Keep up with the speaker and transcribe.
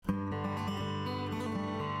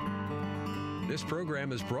This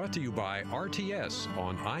program is brought to you by RTS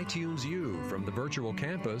on iTunes U from the virtual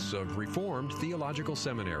campus of Reformed Theological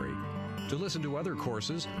Seminary. To listen to other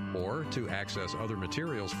courses or to access other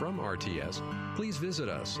materials from RTS, please visit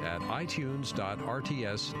us at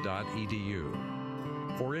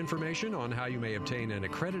itunes.rts.edu. For information on how you may obtain an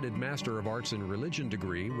accredited Master of Arts in Religion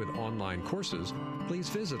degree with online courses, please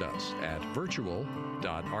visit us at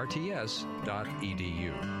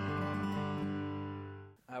virtual.rts.edu.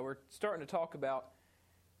 We're starting to talk about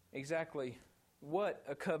exactly what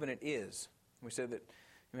a covenant is. We said that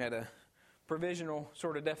we had a provisional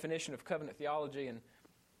sort of definition of covenant theology, and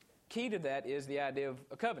key to that is the idea of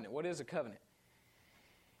a covenant. What is a covenant?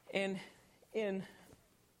 And in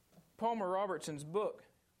Palmer Robertson's book,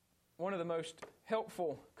 one of the most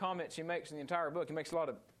helpful comments he makes in the entire book, he makes a lot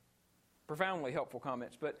of profoundly helpful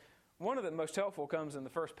comments, but one of the most helpful comes in the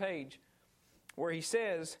first page, where he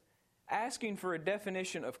says, asking for a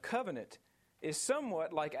definition of covenant is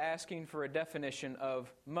somewhat like asking for a definition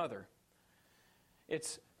of mother.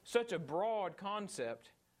 It's such a broad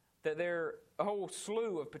concept that there are a whole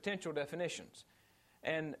slew of potential definitions.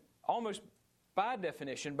 And almost by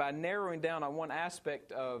definition, by narrowing down on one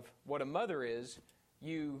aspect of what a mother is,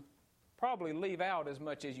 you probably leave out as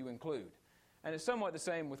much as you include. And it's somewhat the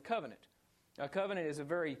same with covenant. A covenant is a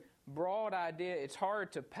very broad idea. It's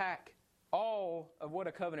hard to pack all of what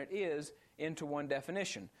a covenant is into one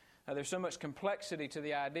definition. There's so much complexity to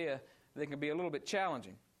the idea that it can be a little bit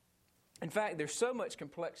challenging. In fact, there's so much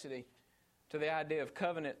complexity to the idea of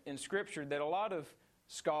covenant in Scripture that a lot of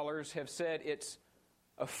scholars have said it's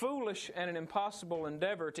a foolish and an impossible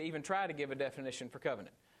endeavor to even try to give a definition for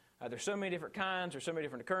covenant. There's so many different kinds, there's so many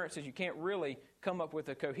different occurrences, you can't really come up with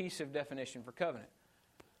a cohesive definition for covenant.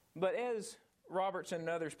 But as Robertson and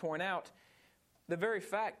others point out, the very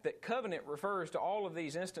fact that covenant refers to all of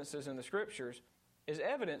these instances in the Scriptures is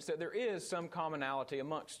evidence that there is some commonality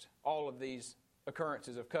amongst all of these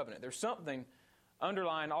occurrences of covenant. There's something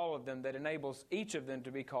underlying all of them that enables each of them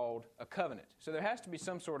to be called a covenant. So there has to be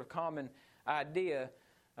some sort of common idea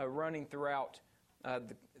running throughout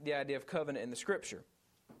the idea of covenant in the Scripture.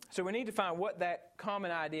 So we need to find what that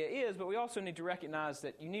common idea is, but we also need to recognize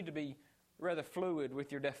that you need to be rather fluid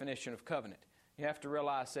with your definition of covenant. You have to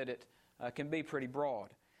realize that it can be pretty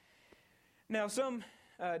broad. Now, some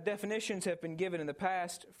definitions have been given in the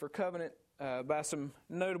past for covenant by some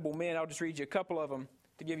notable men. I'll just read you a couple of them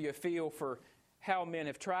to give you a feel for how men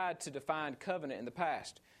have tried to define covenant in the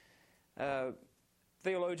past.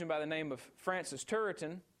 Theologian by the name of Francis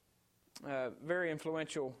Turretin, very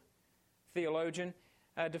influential theologian,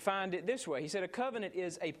 defined it this way. He said, a covenant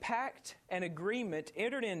is a pact and agreement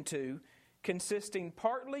entered into consisting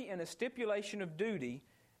partly in a stipulation of duty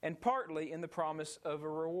and partly in the promise of a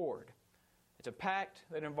reward. It's a pact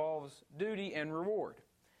that involves duty and reward.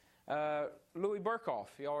 Louis Berkhoff,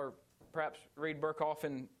 y'all are perhaps read Berkhoff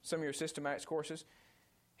in some of your systematics courses.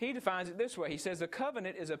 He defines it this way. He says, a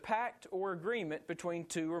covenant is a pact or agreement between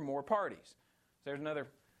two or more parties. So there's another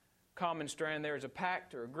common strand there is a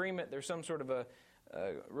pact or agreement. There's some sort of a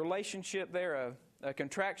relationship there, a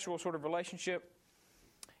contractual sort of relationship.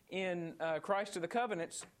 In Christ of the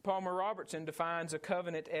Covenants, Palmer Robertson defines a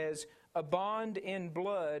covenant as a bond in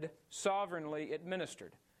blood sovereignly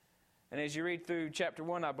administered. And as you read through chapter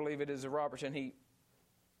 1, I believe it is of Robertson, he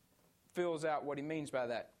fills out what he means by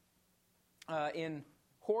that. In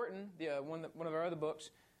Horton, one of our other books,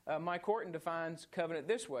 Mike Horton defines covenant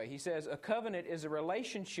this way. He says, a covenant is a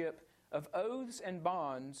relationship of oaths and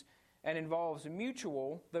bonds and involves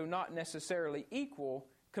mutual, though not necessarily equal,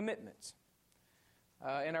 commitments.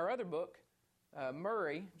 In our other book,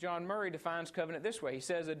 John Murray defines covenant this way. He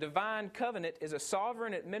says, a divine covenant is a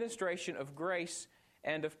sovereign administration of grace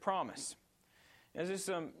and of promise. And this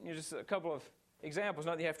is just a couple of examples,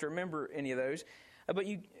 not that you have to remember any of those. But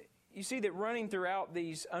you see that running throughout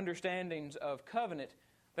these understandings of covenant,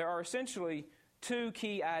 there are essentially two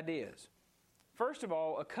key ideas. First of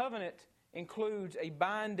all, a covenant includes a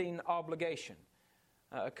binding obligation.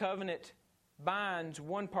 A covenant binds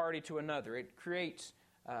one party to another. It creates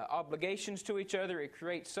obligations to each other. It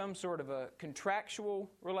creates some sort of a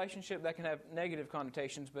contractual relationship that can have negative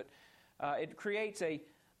connotations, but it creates a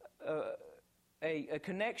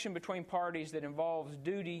connection between parties that involves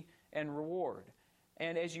duty and reward.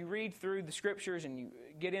 And as you read through the Scriptures and you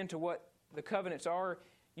get into what the covenants are,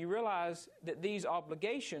 you realize that these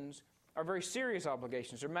obligations are very serious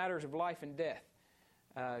obligations. They're matters of life and death.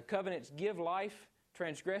 Covenants give life.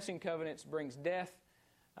 Transgressing covenants brings death.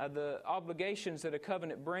 The obligations that a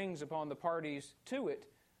covenant brings upon the parties to it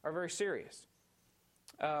are very serious.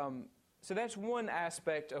 So that's one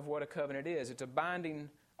aspect of what a covenant is. It's a binding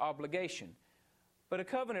obligation. But a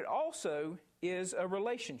covenant also is a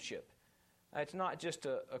relationship. It's not just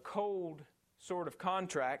a cold sort of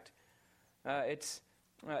contract. It's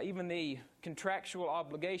even the contractual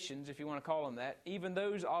obligations, if you want to call them that, even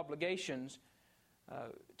those obligations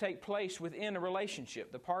take place within a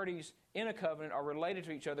relationship. The parties in a covenant are related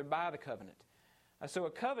to each other by the covenant. So a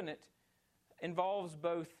covenant involves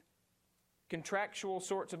both contractual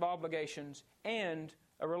sorts of obligations and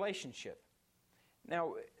a relationship.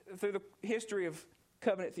 Now, through the history of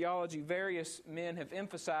covenant theology, various men have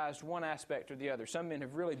emphasized one aspect or the other. Some men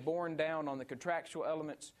have really borne down on the contractual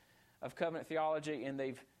elements of covenant theology, and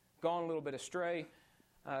they've gone a little bit astray.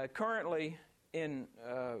 Currently, in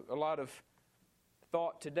a lot of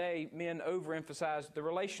thought today, men overemphasize the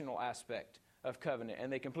relational aspect of covenant,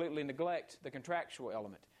 and they completely neglect the contractual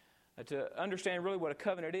element. To understand really what a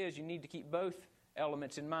covenant is, you need to keep both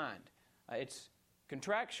elements in mind. It's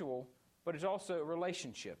contractual, but it's also a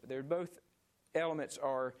relationship. Both elements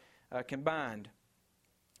are combined.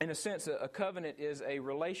 In a sense, a covenant is a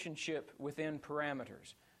relationship within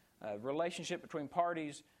parameters. A relationship between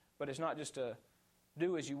parties, but it's not just a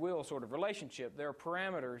do-as-you-will sort of relationship. There are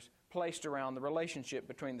parameters placed around the relationship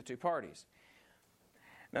between the two parties.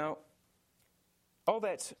 Now, all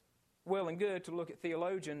that's well and good to look at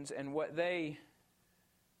theologians and what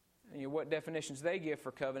definitions they give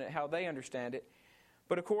for covenant, how they understand it.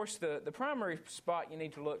 But of course, the primary spot you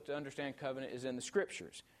need to look to understand covenant is in the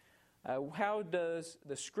Scriptures. How does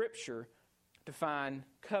the Scripture define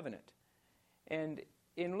covenant? And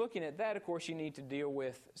in looking at that, of course, you need to deal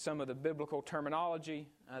with some of the biblical terminology,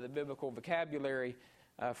 the biblical vocabulary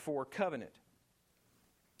for covenant.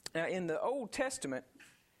 Now, in the Old Testament,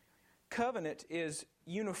 covenant is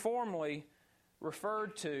uniformly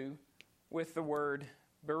referred to with the word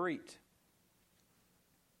berit.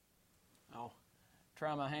 I'll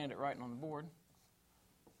try my hand at writing on the board.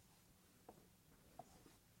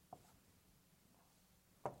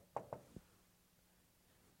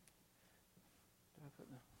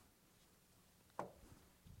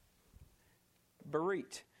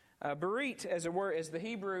 Berit. Berit, as a word, as the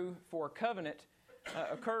Hebrew for covenant,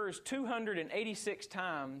 occurs 286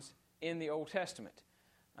 times in the Old Testament.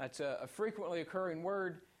 It's a frequently occurring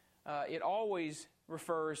word. It always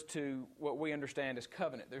refers to what we understand as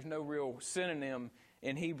covenant. There's no real synonym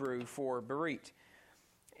in Hebrew for berit.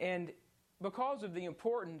 And because of the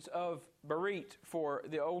importance of berit for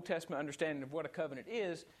the Old Testament understanding of what a covenant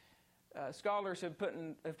is, scholars have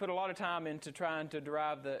put a lot of time into trying to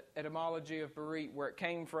derive the etymology of berit, where it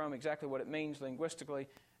came from, exactly what it means linguistically.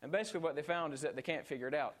 And basically what they found is that they can't figure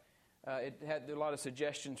it out. It had a lot of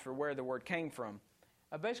suggestions for where the word came from.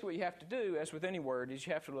 Basically what you have to do, as with any word, is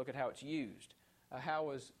you have to look at how it's used. How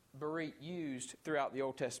was berit used throughout the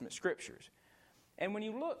Old Testament Scriptures? And when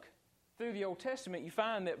you look through the Old Testament, you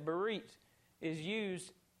find that berit is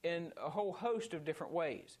used in a whole host of different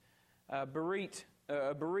ways. Berit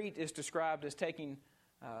is described as taking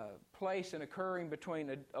place and occurring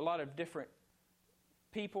between a lot of different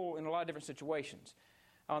people in a lot of different situations.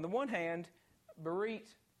 On the one hand,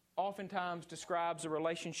 berit oftentimes describes a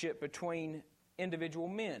relationship between individual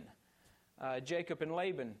men. Jacob and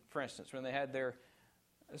Laban, for instance, when they had their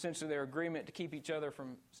agreement to keep each other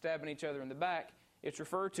from stabbing each other in the back, it's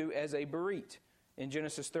referred to as a berit in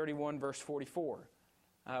Genesis 31, verse 44.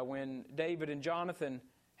 When David and Jonathan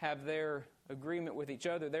have their agreement with each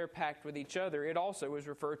other, their pact with each other, it also is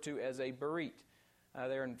referred to as a berit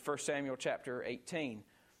there in 1 Samuel chapter 18.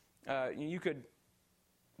 You could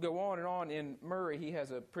go on and on. In Murray, he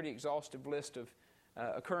has a pretty exhaustive list of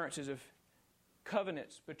occurrences of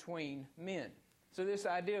covenants between men. So this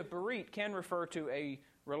idea of berit can refer to a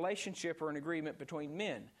relationship or an agreement between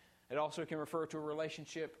men. It also can refer to a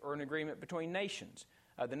relationship or an agreement between nations,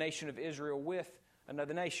 the nation of Israel with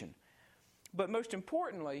another nation. But most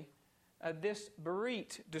importantly, this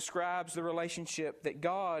berit describes the relationship that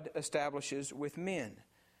God establishes with men.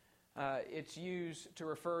 It's used to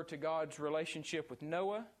refer to God's relationship with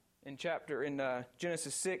Noah in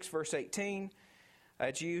Genesis 6, verse 18.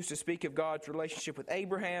 It's used to speak of God's relationship with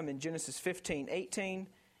Abraham in Genesis 15:18.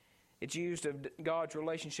 It's used of God's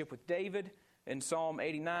relationship with David in Psalm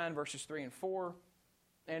 89, verses 3 and 4,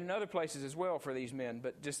 and in other places as well for these men.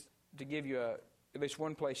 But just to give you at least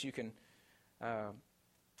one place you can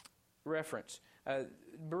reference.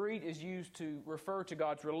 Berit is used to refer to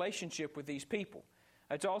God's relationship with these people.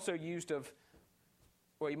 It's also used of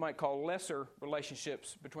what you might call lesser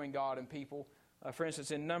relationships between God and people. For instance,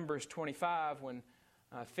 in Numbers 25, when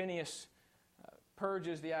Phinehas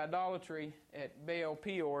purges the idolatry at Baal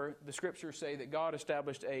Peor, the Scriptures say that God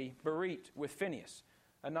established a berit with Phinehas.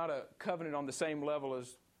 Not a covenant on the same level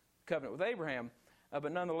as covenant with Abraham,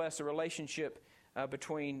 but nonetheless a relationship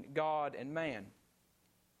between God and man.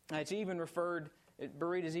 It's even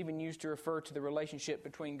bereat is even used to refer to the relationship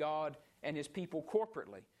between God and His people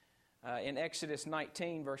corporately. In Exodus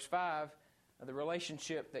 19, verse 5, the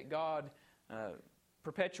relationship that God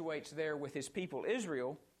perpetuates there with His people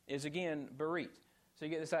Israel is again bereat. So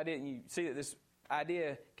you get this idea, and you see that this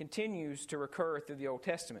idea continues to recur through the Old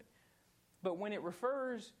Testament. But when it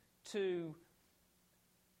refers to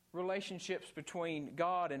relationships between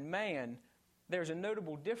God and man, there's a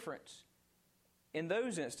notable difference in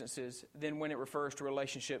those instances than when it refers to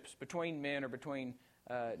relationships between men or between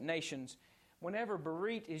nations. Whenever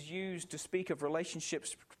bereat is used to speak of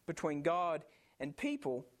relationships between God and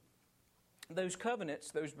people, those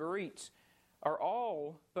covenants, those bereats, are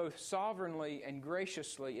all both sovereignly and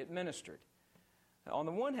graciously administered. On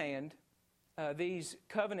the one hand, these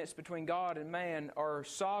covenants between God and man are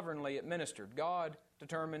sovereignly administered. God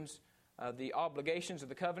determines the obligations of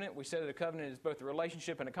the covenant. We said that a covenant is both a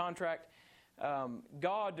relationship and a contract.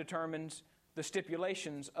 God determines the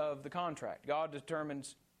stipulations of the contract. God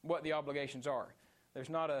determines what the obligations are. There's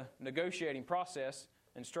not a negotiating process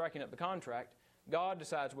in striking up the contract. God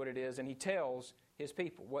decides what it is, and He tells His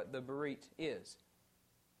people what the bereat is.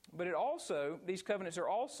 But these covenants are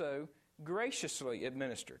also graciously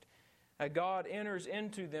administered. God enters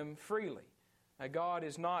into them freely. God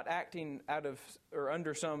is not acting out of or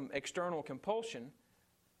under some external compulsion.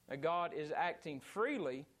 God is acting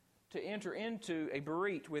freely to enter into a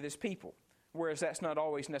bereat with His people, whereas that's not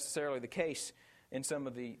always necessarily the case in some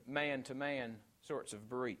of the man-to-man sorts of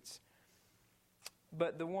bereats.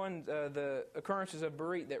 But the occurrences of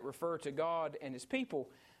bereat that refer to God and His people,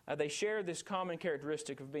 they share this common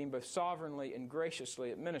characteristic of being both sovereignly and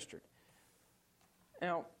graciously administered.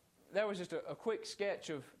 Now, that was just a quick sketch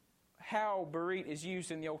of how bereat is used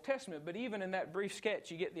in the Old Testament, but even in that brief sketch,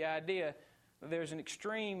 you get the idea that there's an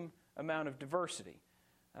extreme amount of diversity.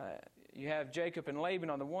 You have Jacob and Laban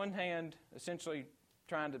on the one hand, essentially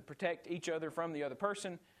trying to protect each other from the other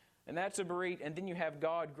person, and that's a bereat. And then you have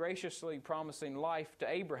God graciously promising life to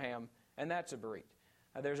Abraham, and that's a bereat.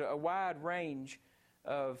 There's a wide range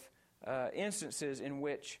of instances in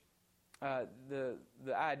which the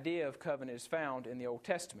idea of covenant is found in the Old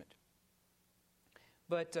Testament.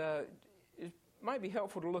 But it might be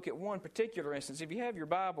helpful to look at one particular instance. If you have your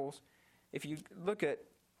Bibles, if you look at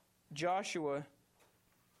Joshua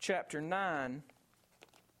chapter 9,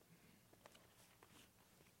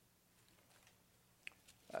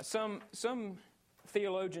 some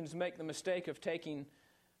theologians make the mistake of taking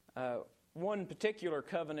one particular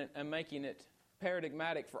covenant and making it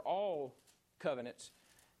paradigmatic for all covenants,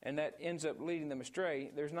 and that ends up leading them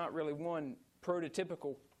astray. There's not really one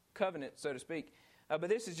prototypical covenant, so to speak. But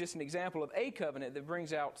this is just an example of a covenant that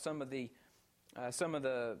brings out some of the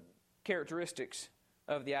characteristics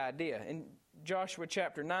of the idea. In Joshua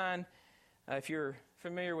chapter 9, if you're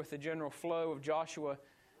familiar with the general flow of Joshua,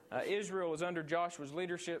 Israel is under Joshua's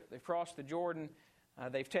leadership. They've crossed the Jordan.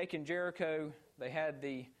 They've taken Jericho. They had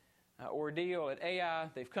the ordeal at Ai.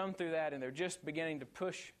 They've come through that, and they're just beginning to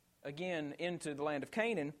push again into the land of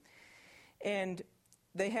Canaan. And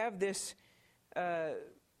they have this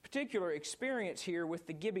particular experience here with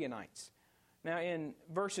the Gibeonites. Now, in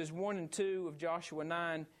verses 1 and 2 of Joshua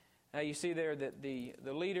 9, you see there that the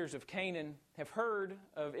leaders of Canaan have heard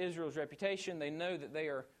of Israel's reputation. They know that they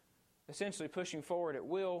are essentially pushing forward at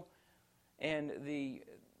will. And the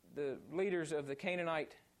leaders of the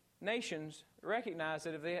Canaanite nations recognize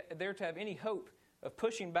that if they're to have any hope of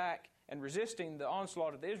pushing back and resisting the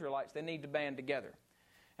onslaught of the Israelites, they need to band together.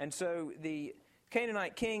 And so the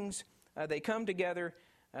Canaanite kings, they come together,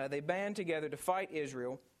 they band together to fight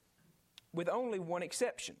Israel, with only one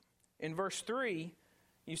exception. In verse 3,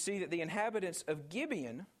 you see that the inhabitants of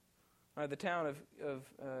Gibeon, the town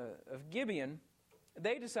of Gibeon,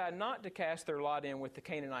 they decide not to cast their lot in with the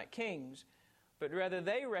Canaanite kings, but rather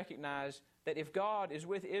they recognize that if God is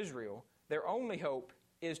with Israel, their only hope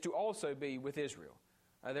is to also be with Israel.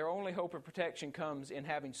 Their only hope of protection comes in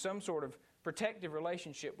having some sort of protective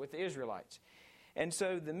relationship with the Israelites. And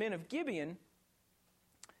so the men of Gibeon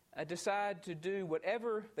decide to do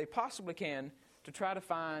whatever they possibly can to try to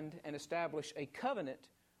find and establish a covenant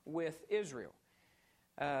with Israel.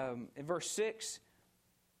 In verse 6,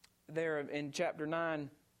 there in chapter 9,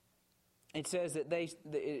 it says that it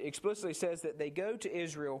explicitly says that they go to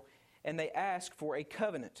Israel and they ask for a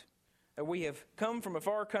covenant. We have come from a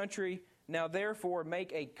far country, now therefore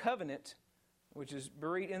make a covenant, which is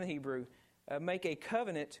bereat in the Hebrew, make a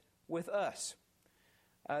covenant with us.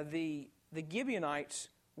 The Gibeonites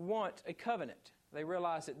want a covenant. They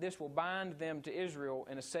realize that this will bind them to Israel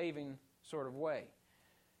in a saving sort of way.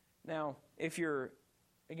 Now, if you're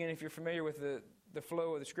again, if you're familiar with the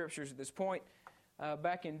flow of the Scriptures at this point,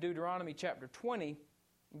 back in Deuteronomy chapter 20,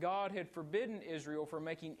 God had forbidden Israel from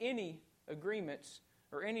making any agreements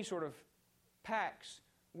or any sort of pacts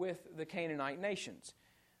with the Canaanite nations.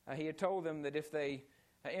 He had told them that if they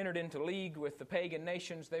entered into league with the pagan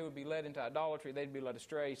nations, they would be led into idolatry, they'd be led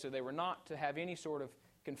astray, so they were not to have any sort of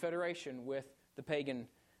confederation with the pagan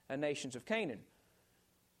nations of Canaan.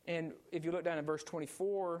 And if you look down in verse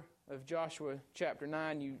 24 of Joshua chapter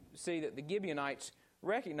 9, you see that the Gibeonites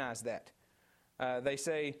recognize that. They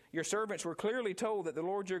say, "Your servants were clearly told that the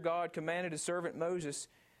Lord your God commanded his servant Moses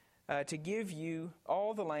to give you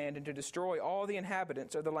all the land and to destroy all the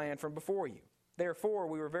inhabitants of the land from before you. Therefore,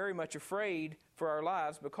 we were very much afraid for our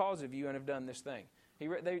lives because of you and have done this thing."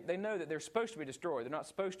 They know that they're supposed to be destroyed. They're not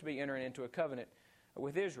supposed to be entering into a covenant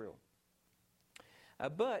with Israel.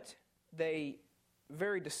 But they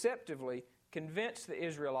very deceptively convince the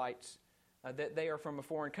Israelites that they are from a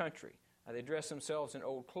foreign country. They dress themselves in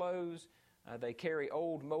old clothes. They carry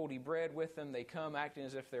old moldy bread with them. They come acting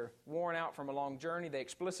as if they're worn out from a long journey. They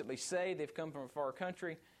explicitly say they've come from a far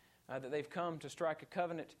country, that they've come to strike a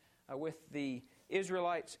covenant with the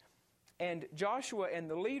Israelites. And Joshua and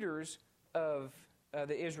the leaders of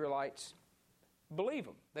the Israelites believe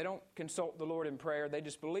them. They don't consult the Lord in prayer. They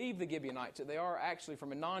just believe the Gibeonites, that they are actually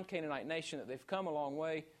from a non-Canaanite nation, that they've come a long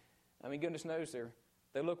way. I mean, goodness knows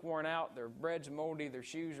they look worn out. Their bread's moldy. Their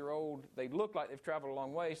shoes are old. They look like they've traveled a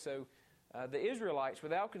long way. So the Israelites,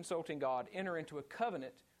 without consulting God, enter into a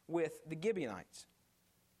covenant with the Gibeonites.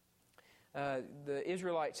 The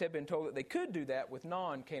Israelites had been told that they could do that with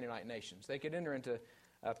non-Canaanite nations. They could enter into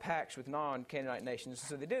pacts with non-Canaanite nations.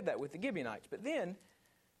 So they did that with the Gibeonites. But then,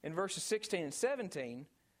 in verses 16 and 17,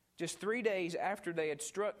 just 3 days after they had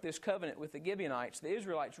struck this covenant with the Gibeonites, the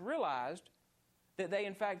Israelites realized that they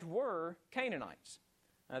in fact were Canaanites,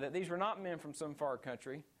 that these were not men from some far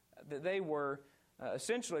country, that they were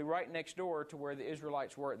essentially right next door to where the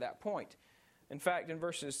Israelites were at that point. In fact, in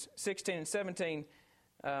verses 16 and 17,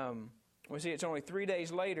 we see it's only 3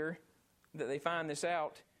 days later that they find this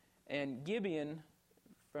out, and Gibeon,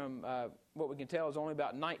 from what we can tell, is only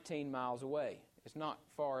about 19 miles away. It's not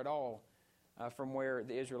far at all from where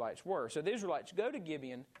the Israelites were. So the Israelites go to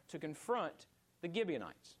Gibeon to confront the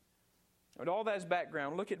Gibeonites. With all that as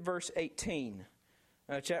background, look at verse 18.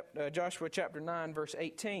 Joshua chapter 9, verse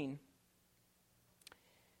 18.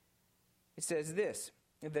 It says this.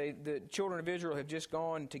 The children of Israel have just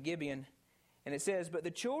gone to Gibeon. And it says, "But the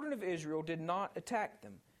children of Israel did not attack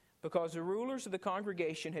them, because the rulers of the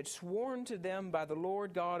congregation had sworn to them by the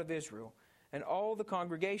Lord God of Israel, and all the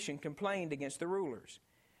congregation complained against the rulers.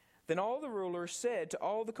 Then all the rulers said to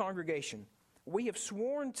all the congregation, 'We have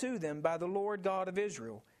sworn to them by the Lord God of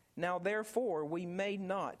Israel. Now therefore we may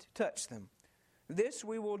not touch them. This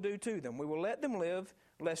we will do to them. We will let them live,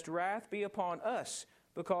 lest wrath be upon us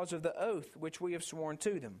because of the oath which we have sworn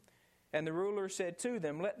to them.' And the rulers said to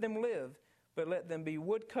them, 'Let them live, but let them be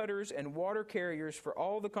woodcutters and water carriers for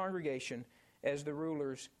all the congregation, as the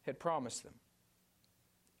rulers had promised them.'"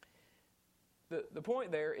 The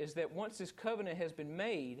point there is that once this covenant has been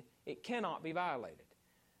made, it cannot be violated.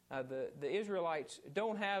 The Israelites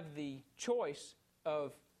don't have the choice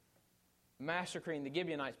of massacring the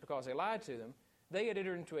Gibeonites because they lied to them. They had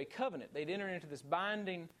entered into a covenant. They'd entered into this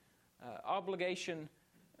binding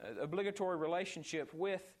obligatory relationship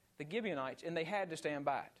with the Gibeonites, and they had to stand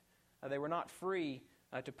by it. They were not free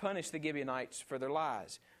to punish the Gibeonites for their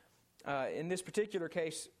lies. In this particular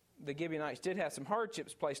case, the Gibeonites did have some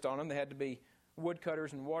hardships placed on them. They had to be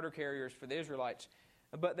woodcutters and water carriers for the Israelites.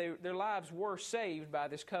 But their lives were saved by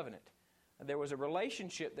this covenant. There was a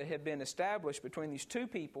relationship that had been established between these two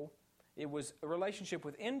people. It was a relationship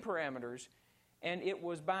within parameters, and it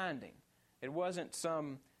was binding. It wasn't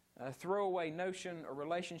some throwaway notion or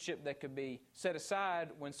relationship that could be set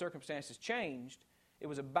aside when circumstances changed. It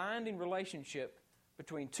was a binding relationship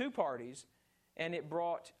between two parties, and it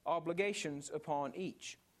brought obligations upon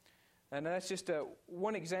each. And that's just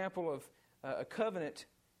one example of a covenant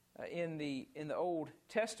in the Old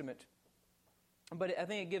Testament. But I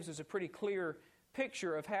think it gives us a pretty clear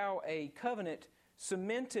picture of how a covenant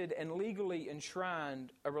cemented and legally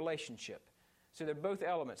enshrined a relationship. So there are both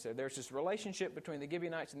elements there. There's this relationship between the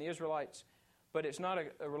Gibeonites and the Israelites, but it's not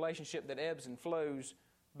a relationship that ebbs and flows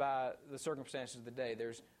by the circumstances of the day.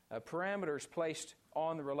 There's parameters placed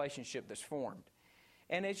on the relationship that's formed.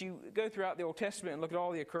 And as you go throughout the Old Testament and look at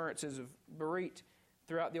all the occurrences of Berit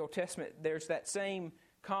throughout the Old Testament, there's that same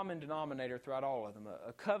common denominator throughout all of them.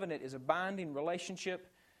 A covenant is a binding relationship.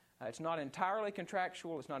 It's not entirely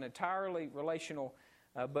contractual. It's not entirely relational,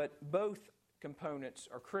 but both components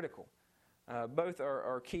are critical. Both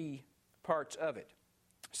are key parts of it.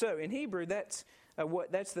 So in Hebrew, that's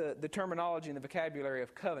the terminology and the vocabulary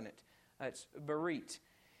of covenant. It's berit.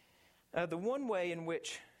 The one way in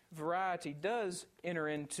which variety does enter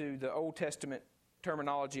into the Old Testament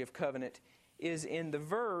terminology of covenant is in the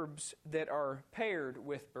verbs that are paired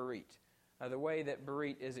with berit, the way that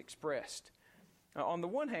berit is expressed. On the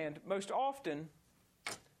one hand, most often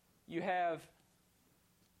you have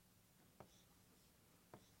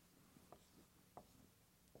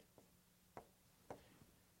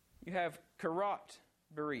karat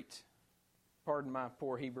berit. Pardon my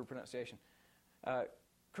poor Hebrew pronunciation.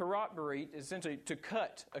 Karat berit is essentially to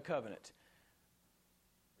cut a covenant.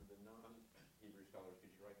 For the non-Hebrew scholars, could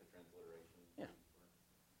you write the transliteration? Yeah.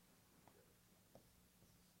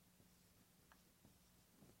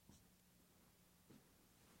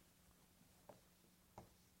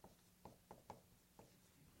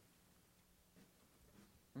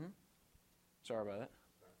 Sorry about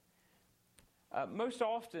that. Most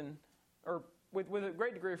often, or with a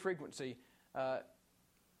great degree of frequency,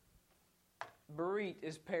 berit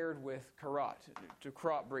is paired with karat,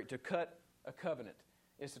 berit, to cut a covenant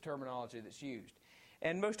is the terminology that's used.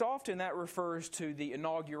 And most often that refers to the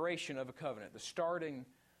inauguration of a covenant, the starting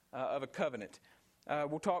of a covenant.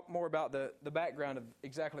 We'll talk more about the background of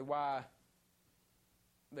exactly why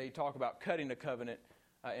they talk about cutting a covenant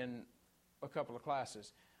in a couple of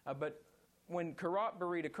classes. But when karat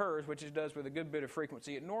berit occurs, which it does with a good bit of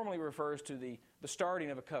frequency, it normally refers to the starting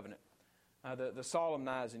of a covenant. The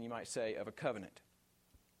solemnizing, you might say, of a covenant.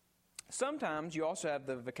 Sometimes you also have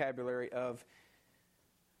the vocabulary of...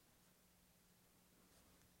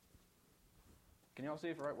 Can you all see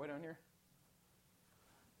it right way down here?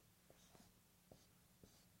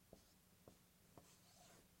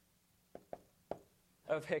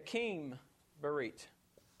 Of Hakim berit.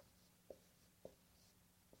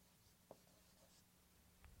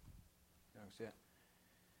 You see it?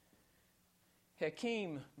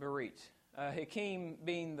 Hakim berit. Hakim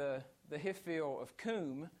being the hifil of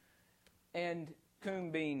kum, and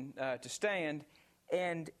kum being to stand.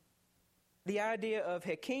 And the idea of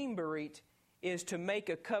Hakim berit is to make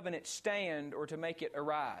a covenant stand or to make it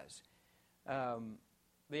arise.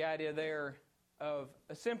 The idea there of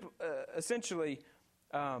essentially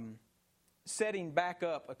setting back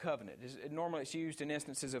up a covenant. Normally it's used in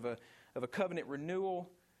instances of a covenant renewal.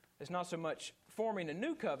 It's not so much forming a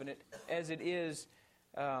new covenant as it is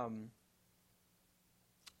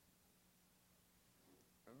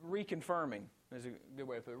reconfirming, is a good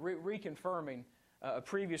way to put it, reconfirming a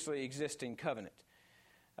previously existing covenant.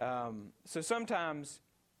 So sometimes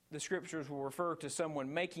the Scriptures will refer to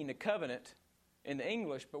someone making a covenant in the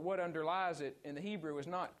English, but what underlies it in the Hebrew is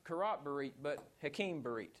not karat berit, but Hakim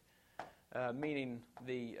berit, meaning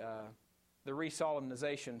the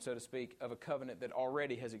re-solemnization, so to speak, of a covenant that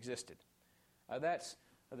already has existed. That's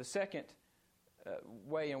the second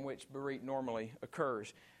way in which berit normally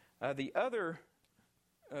occurs. The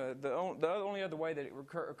only other way that it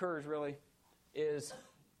occurs really is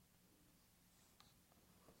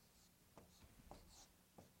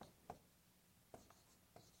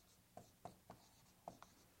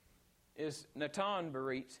Natan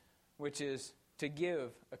berit, which is to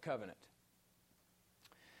give a covenant.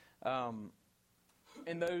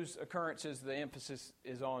 In those occurrences, the emphasis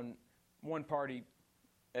is on one party,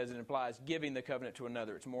 as it implies, giving the covenant to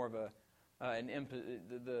another. It's more of the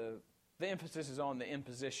emphasis is on the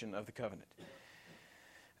imposition of the covenant.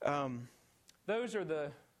 Those are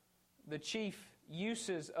the chief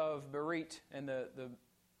uses of berit and the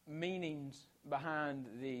meanings behind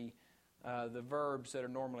the verbs that are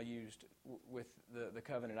normally used with the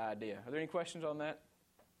covenant idea. Are there any questions on that?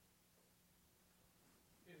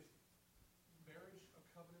 Is marriage a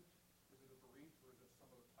covenant? Is it a berit, or is it some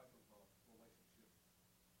other type of relationship?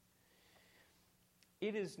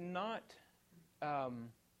 It is not.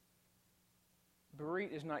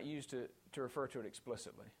 Berit is not used to refer to it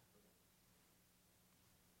explicitly.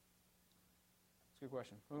 That's a good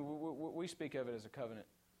question. We speak of it as a covenant.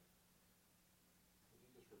 Could you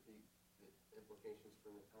just repeat the implications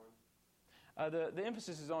for Natan? The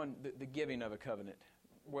emphasis is on the giving of a covenant.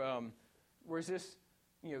 Whereas this,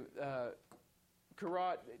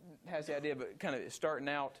 karat has the idea of kind of starting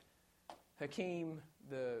out. Hakim,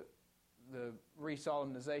 the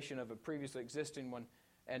re-solemnization of a previously existing one,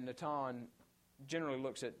 and Natan generally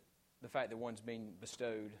looks at the fact that one's being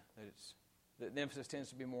bestowed. That the emphasis tends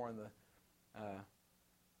to be more on the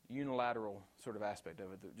unilateral sort of aspect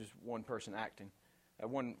of it, just one person acting,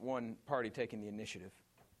 one party taking the initiative.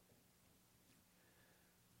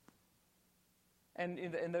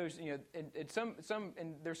 And those,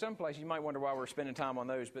 and there's some places you might wonder why we're spending time on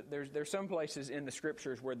those, but there's some places in the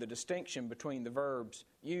Scriptures where the distinction between the verbs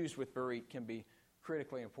used with berit can be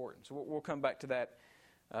critically important. So we'll come back to that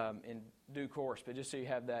in due course, but just so you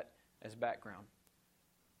have that as background.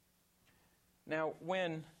 Now,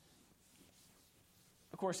 when,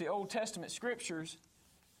 of course, the Old Testament Scriptures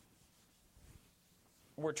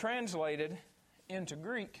were translated into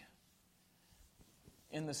Greek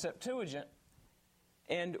in the Septuagint,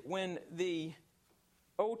 and when the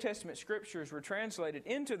Old Testament Scriptures were translated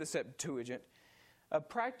into the Septuagint,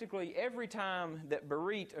 practically every time that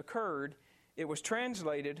berit occurred, it was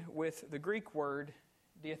translated with the Greek word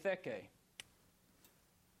diatheke.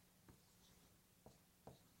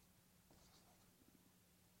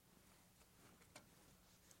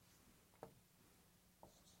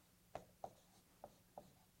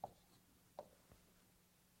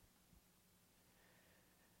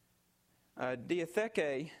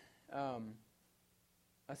 Diatheke,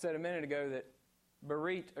 I said a minute ago that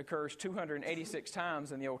berit occurs 286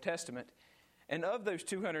 times in the Old Testament, and of those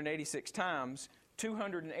 286 times,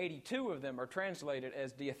 282 of them are translated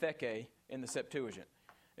as diatheke in the Septuagint.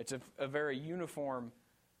 It's a very uniform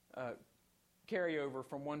carryover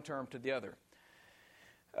from one term to the other.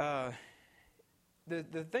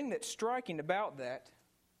 The thing that's striking about that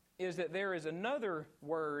is that there is another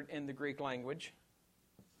word in the Greek language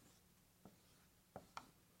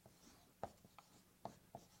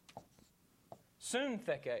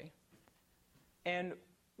syntheke, and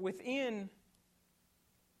within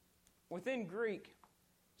Greek,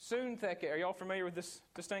 syntheke, are y'all familiar with this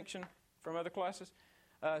distinction from other classes?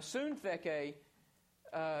 Syntheke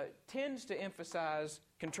tends to emphasize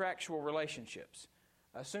contractual relationships.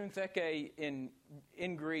 Syntheke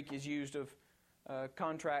in Greek is used of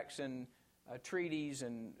contracts and treaties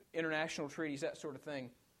and international treaties, that sort of thing.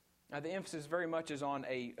 The emphasis very much is on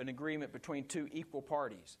an agreement between two equal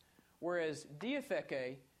parties. Whereas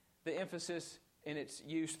diatheke, the emphasis in its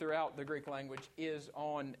use throughout the Greek language is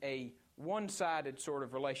on a one-sided sort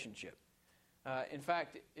of relationship. In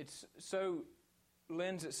fact, it's so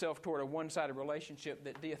lends itself toward a one-sided relationship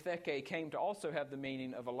that diatheke came to also have the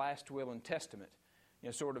meaning of a last will and testament.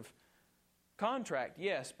 Sort of contract,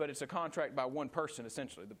 yes, but it's a contract by one person,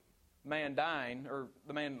 essentially. The man dying, or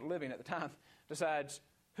the man living at the time, decides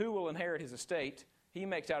who will inherit his estate. He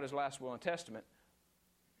makes out his last will and testament.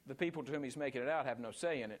 The people to whom he's making it out have no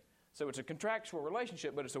say in it. So it's a contractual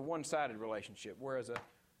relationship, but it's a one-sided relationship, whereas a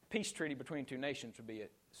peace treaty between two nations would be a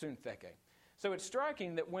syntheke. So it's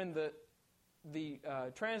striking that when the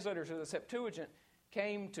translators of the Septuagint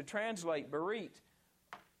came to translate berit,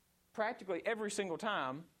 practically every single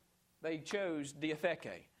time they chose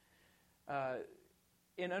diatheke.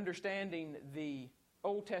 In understanding the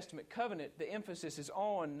Old Testament covenant, the emphasis is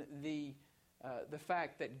on the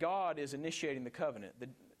fact that God is initiating the covenant.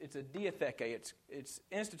 It's a diatheke. It's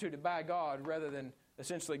instituted by God rather than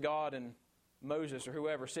essentially God and Moses or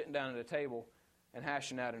whoever sitting down at a table and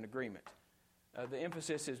hashing out an agreement. The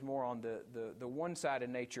emphasis is more on the one-sided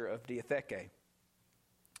nature of diatheke.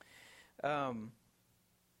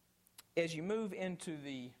 As you move into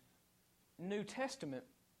the New Testament,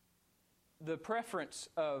 the preference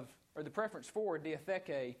for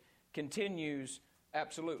diatheke continues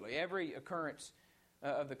absolutely. Every occurrence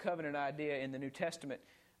of the covenant idea in the New Testament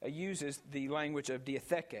uses the language of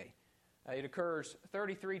diatheke. It occurs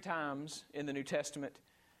 33 times in the New Testament,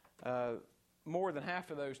 more than half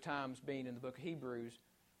of those times being in the book of Hebrews.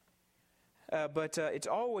 But it's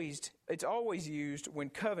always used when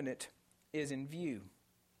covenant is in view.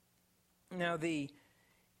 Now,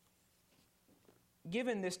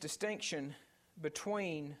 given this distinction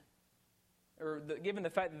between, given the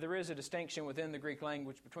fact that there is a distinction within the Greek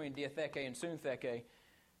language between diatheke and syntheke,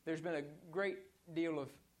 there's been a great deal of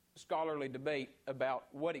scholarly debate about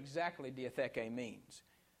what exactly diatheke means.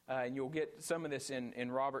 And you'll get some of this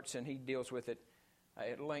in Robertson. He deals with it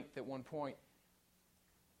at length at one point.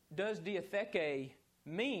 Does diatheke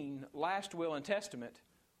mean last will and testament,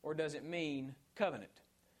 or does it mean covenant?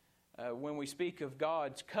 When we speak of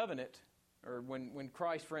God's covenant, or when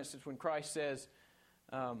Christ, for instance, when Christ says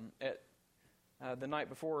at the night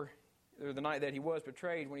before, or the night that he was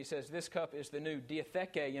betrayed, when he says, "This cup is the new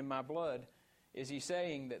diatheke in my blood," is he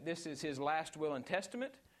saying that this is his last will and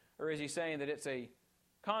testament, or is he saying that it's a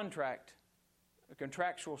contract, a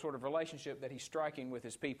contractual sort of relationship that he's striking with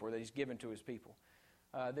his people, or that he's given to his people?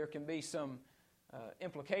 There can be some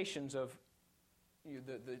implications of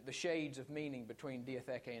the shades of meaning between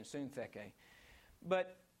diatheke and syntheke.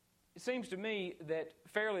 But it seems to me that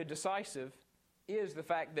fairly decisive is the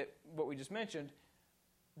fact that, what we just mentioned,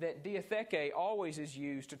 that diatheke always is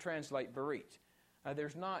used to translate berit.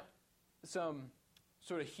 there's not some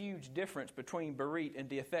sort of huge difference between berit and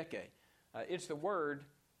diatheke. It's the word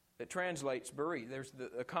that translates berit. There's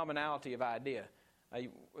a commonality of idea.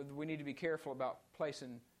 We need to be careful about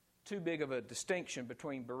placing too big of a distinction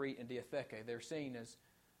between berit and diatheke. They're seen as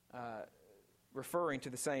referring to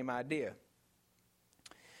the same idea.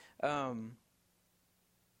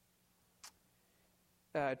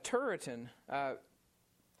 Turretin, I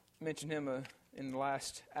mentioned him in the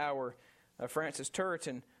last hour. Francis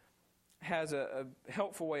Turretin has a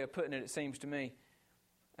helpful way of putting it, it seems to me.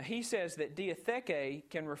 He says that diatheke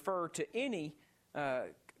can refer to any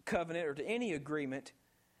covenant or to any agreement,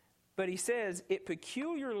 but he says it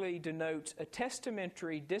peculiarly denotes a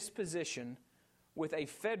testamentary disposition with a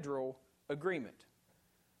federal agreement.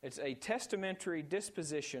 It's a testamentary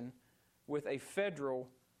disposition with a federal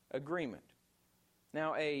agreement.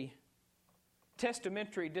 Now, a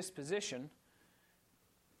testamentary disposition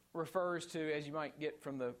refers to, as you might get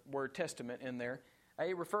from the word testament in there,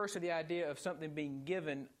 it refers to the idea of something being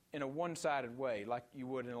given in a one-sided way, like you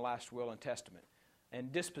would in a last will and testament.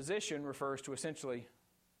 And disposition refers to essentially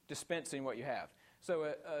dispensing what you have.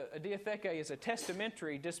 So a diatheke is a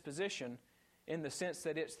testamentary disposition in the sense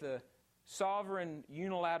that it's the sovereign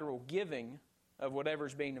unilateral giving of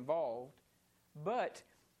whatever's being involved, but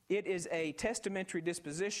it is a testamentary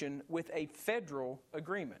disposition with a federal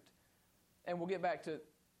agreement. And we'll get back to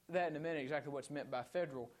that in a minute, exactly what's meant by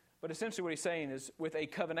federal. But essentially what he's saying is with a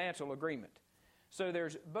covenantal agreement. So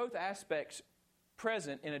there's both aspects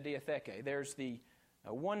present in a diatheke. There's the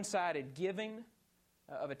one-sided giving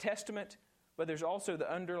of a testament, but there's also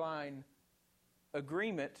the underlying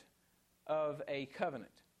agreement of a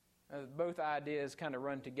covenant. Both ideas kind of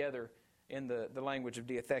run together in the language of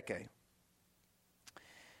diatheke.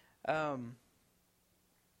 Now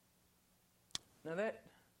that,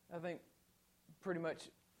 I think, pretty much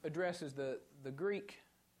addresses the Greek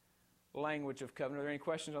language of covenant. Are there any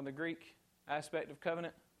questions on the Greek aspect of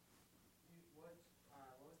covenant? What was the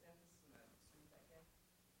emphasis on that?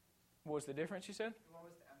 What was the difference, you said? What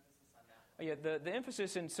was the emphasis on that? Oh, yeah, the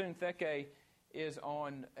emphasis in syntheke is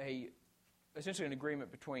on essentially an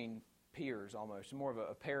agreement between peers almost, more of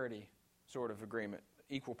a parity sort of agreement,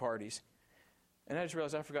 equal parties. And I just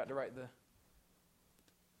realized I forgot to write the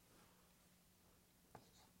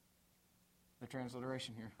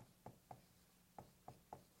transliteration here.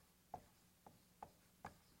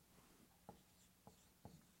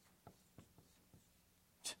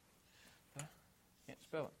 Can't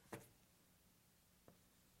spell it.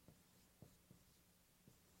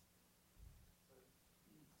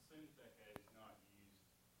 Syntheke is not used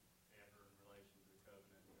ever in relation to the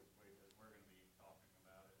covenant because we're going to be talking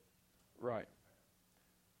about it. Right.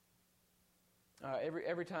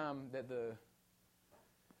 Every time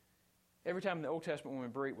in the Old Testament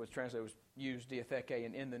when berit was translated, was used diatheke,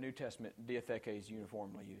 and in the New Testament, diatheke is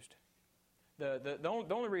uniformly used. The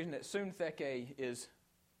only reason that syntheke is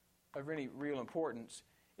of any real importance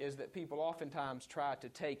is that people oftentimes try to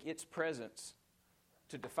take its presence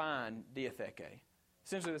to define diatheke.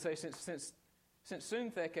 Essentially, they say since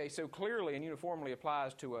syntheke so clearly and uniformly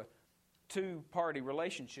applies to a two-party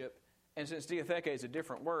relationship, and since diatheke is a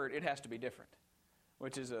different word, it has to be different,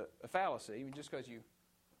 which is a fallacy. I mean, just because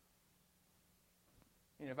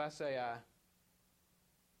if I say I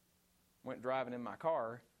went driving in my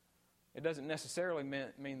car, it doesn't necessarily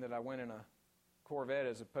mean that I went in a Corvette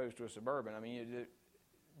as opposed to a Suburban. I mean,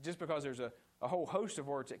 just because there's a whole host of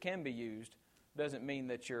words that can be used doesn't mean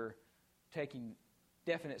that you're taking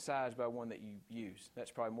definite sides by one that you use.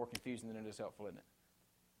 That's probably more confusing than it is helpful, isn't it?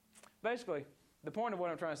 Basically, the point of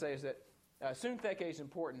what I'm trying to say is that syntheke is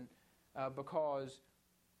important because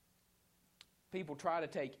people try to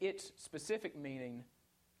take its specific meaning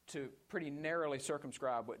to pretty narrowly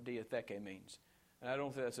circumscribe what diatheke means. And I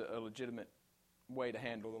don't think that's a legitimate way to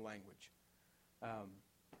handle the language.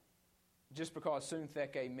 Just because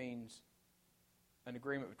syntheke means an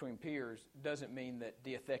agreement between peers doesn't mean that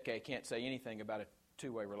diatheke can't say anything about a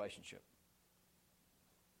two-way relationship.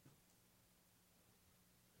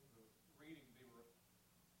 Reading, they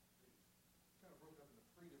kind of broke up into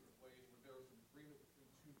three different ways. When there was an agreement between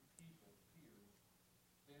two people, peers,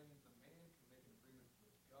 then the man can make an agreement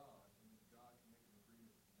with God, and then God can make an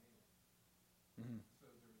agreement with man. Mm-hmm. So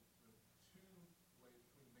there's the two ways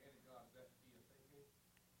between man and God. Is that diatheke?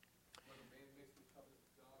 Whether man makes the covenant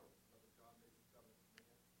with God or whether God makes the covenant with man?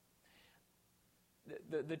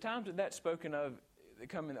 The times that that's spoken of that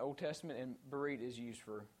come in the Old Testament, and berit is used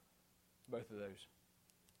for both of those.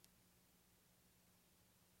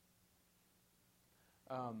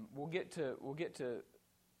 We'll get to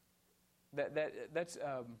that. That's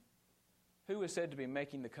who is said to be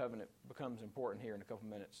making the covenant becomes important here in a couple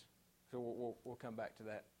minutes. So we'll come back to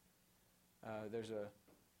that. There's a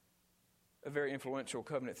very influential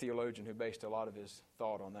covenant theologian who based a lot of his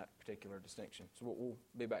thought on that particular distinction. So we'll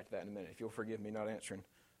be back to that in a minute, if you'll forgive me not answering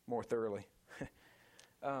more thoroughly.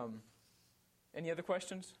 Any other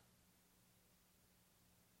questions?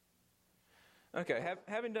 Okay,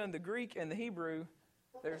 having done the Greek and the Hebrew,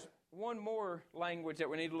 there's one more language that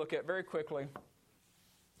we need to look at very quickly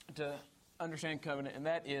to understand covenant, and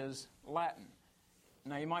that is Latin.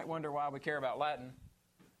 Now, you might wonder why we care about Latin,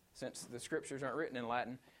 since the Scriptures aren't written in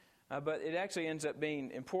Latin, but it actually ends up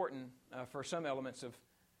being important for some elements of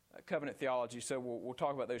covenant theology, so we'll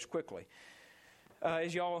talk about those quickly.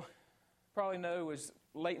 As y'all probably know, it was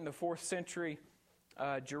late in the 4th century,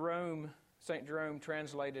 St. Jerome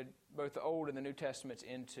translated both the Old and the New Testaments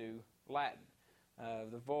into Latin.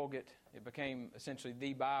 The Vulgate, it became essentially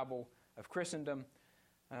the Bible of Christendom.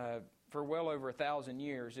 For well over 1,000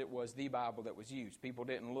 years, it was the Bible that was used. People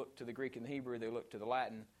didn't look to the Greek and the Hebrew, they looked to the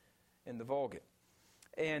Latin and the Vulgate.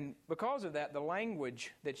 And because of that, the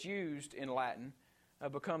language that's used in Latin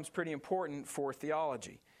becomes pretty important for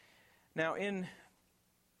theology. Now,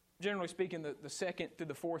 generally speaking, the 2nd through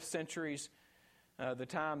the 4th centuries, the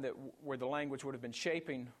time where the language would have been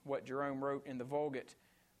shaping what Jerome wrote in the Vulgate,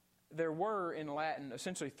 there were in Latin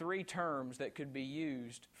essentially 3 terms that could be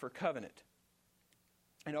used for covenant.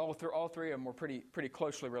 And all three of them were pretty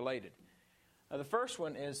closely related. The first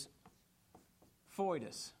one is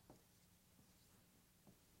foides.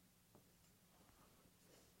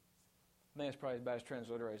 I think it's probably about as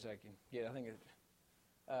transliterated as I can get. I think it's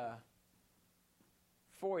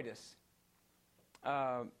foides.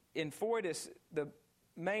 In foides, the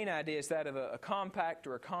main idea is that of a compact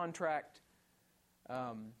or a contract.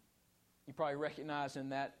 You probably recognize in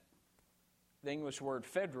that the English word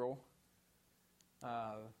federal.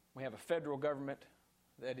 We have a federal government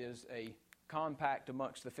that is a compact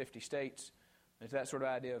amongst the 50 states. It's that sort of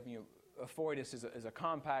idea of, a foides is a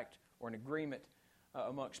compact or an agreement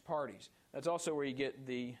amongst parties. That's also where you get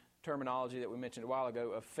the terminology that we mentioned a while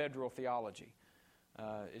ago of federal theology.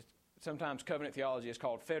 Sometimes covenant theology is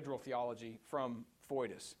called federal theology from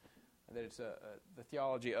foides. That it's the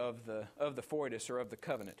theology of the foides or of the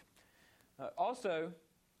covenant. Also,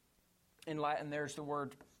 in Latin, there's the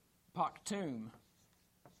word pactum.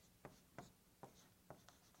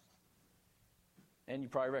 And you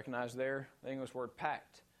probably recognize there the English word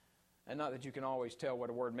pact. And not that you can always tell what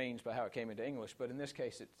a word means by how it came into English, but in this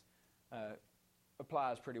case it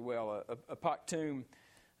applies pretty well. A pactum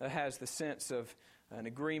has the sense of an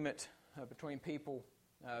agreement between people,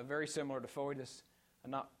 very similar to foides,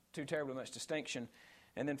 not too terribly much distinction.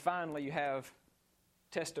 And then finally you have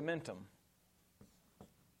testamentum.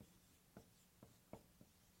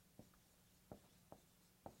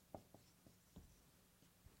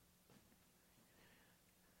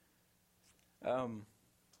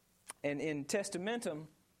 And in testamentum,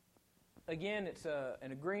 again, it's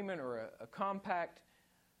an agreement or a compact,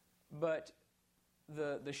 but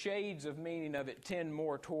the shades of meaning of it tend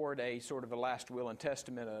more toward a sort of a last will and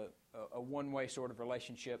testament, a one-way sort of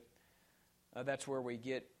relationship. That's where we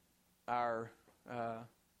get our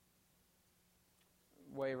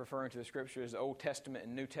way of referring to the Scripture as Old Testament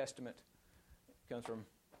and New Testament. It comes from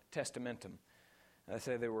testamentum. I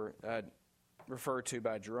say they were referred to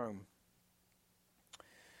by Jerome.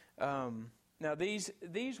 Now these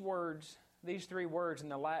words, these 3 words in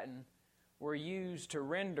the Latin, were used to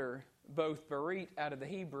render both berit out of the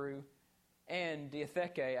Hebrew and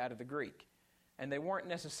diatheke out of the Greek. And they weren't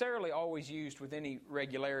necessarily always used with any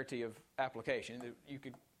regularity of application. You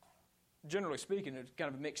could, generally speaking, it's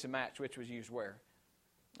kind of a mix and match which was used where.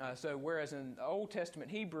 So whereas in the Old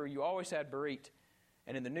Testament Hebrew you always had berit,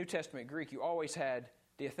 and in the New Testament Greek you always had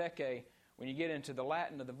diatheke, when you get into the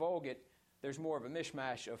Latin of the Vulgate, there's more of a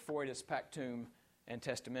mishmash of foides, pactum, and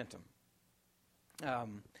testamentum.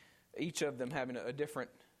 Each of them having a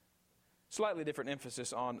slightly different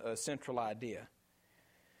emphasis on a central idea.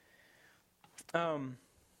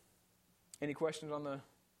 Any questions on the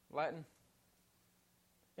Latin?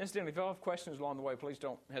 Incidentally, if you all have questions along the way, please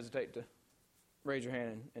don't hesitate to raise your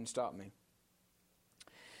hand and stop me.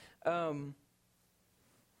 You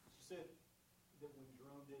said that when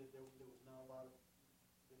Jerome did it, there was not a lot of,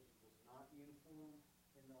 that it was not uniform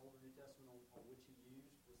in the Old and New Testament on which he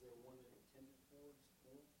used. Was there one that he tended towards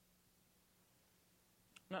more?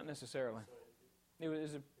 Not necessarily. So It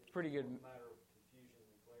was a pretty good... a matter of confusion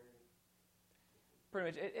and clarity? Pretty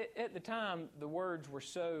much. At the time, the words were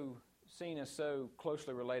so seen as so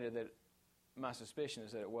closely related that my suspicion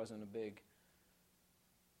is that it wasn't a big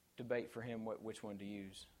debate for him which one to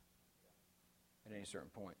use at any certain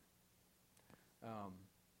point.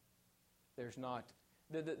 There's not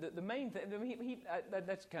the main thing.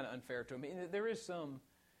 That's kind of unfair to him. There is some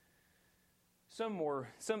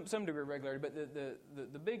degree of regularity, but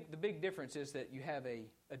the big difference is that you have a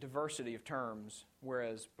diversity of terms,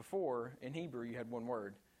 whereas before in Hebrew you had one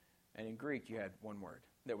word, and in Greek you had one word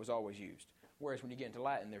that was always used. Whereas when you get into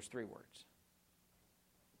Latin, there's 3 words.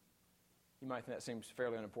 You might think that seems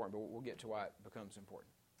fairly unimportant, but we'll get to why it becomes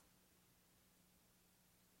important.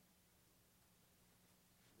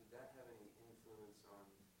 Did that have any influence on,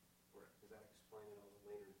 or does that explain it on the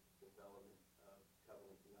later development of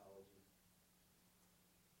covenant theology?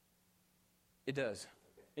 It does.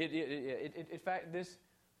 Okay. In fact,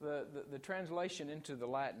 the translation into the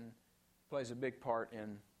Latin plays a big part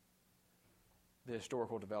in the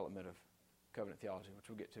historical development of covenant theology, which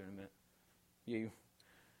we'll get to in a minute. You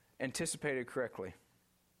anticipated correctly.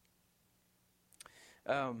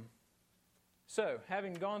 So,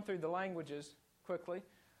 having gone through the languages quickly,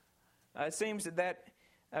 it seems that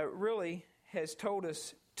really has told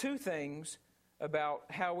us 2 things about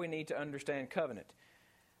how we need to understand covenant.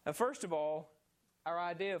 First of all, our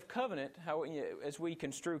idea of covenant, as we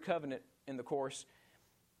construe covenant in the course,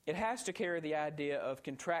 it has to carry the idea of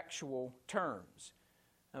contractual terms.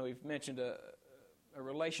 We've mentioned a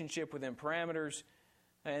relationship within parameters,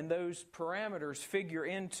 and those parameters figure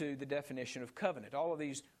into the definition of covenant. All of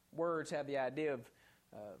these words have the idea of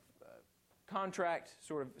contract,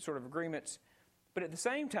 sort of agreements, but at the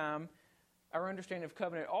same time, our understanding of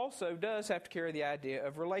covenant also does have to carry the idea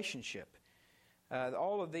of relationship.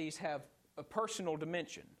 All of these have a personal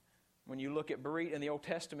dimension. When you look at Berit in the Old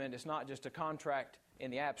Testament, it's not just a contract in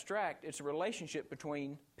the abstract, it's a relationship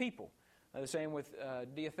between people. The same with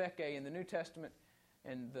diatheke in the New Testament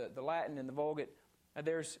and the Latin in the Vulgate.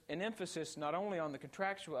 There's an emphasis not only on the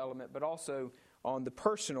contractual element, but also on the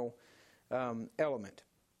personal element.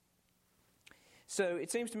 So it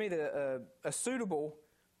seems to me that a suitable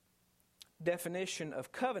definition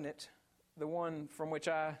of covenant, the one from which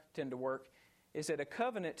I tend to work, is that a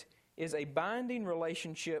covenant is a binding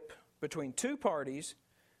relationship between 2 parties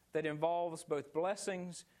that involves both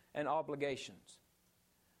blessings and obligations.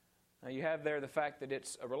 Now you have there the fact that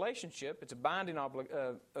it's a relationship, it's a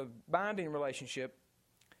binding relationship,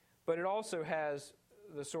 but it also has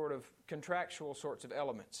the sort of contractual sorts of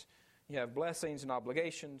elements. You have blessings and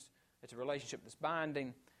obligations. It's a relationship that's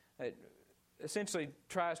binding. It essentially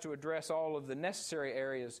tries to address all of the necessary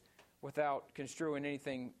areas without construing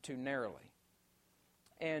anything too narrowly.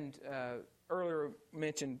 And earlier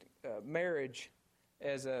mentioned marriage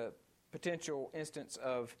as a potential instance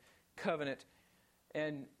of covenant.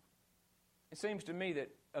 And it seems to me that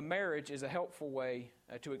a marriage is a helpful way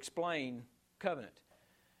to explain covenant.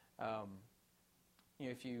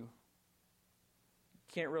 If you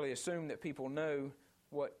can't really assume that people know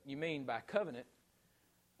what you mean by covenant,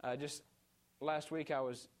 just last week I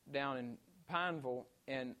was down in Pineville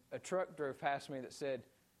and a truck drove past me that said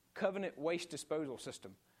Covenant Waste Disposal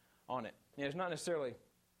System on it. It's not necessarily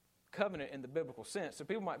covenant in the biblical sense, so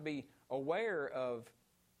people might be aware of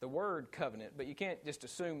the word covenant, but you can't just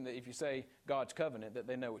assume that if you say God's covenant that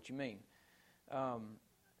they know what you mean.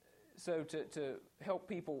 So to help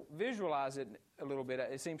people visualize it a little bit,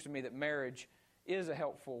 it seems to me that marriage is a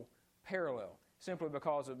helpful parallel, simply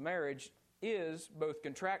because of marriage is both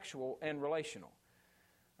contractual and relational.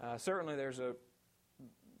 Certainly there's a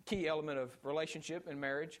key element of relationship in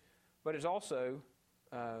marriage, but it's also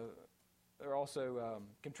there are also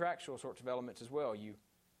contractual sorts of elements as well. You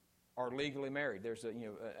are legally married. There's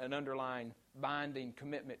an underlying binding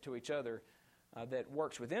commitment to each other that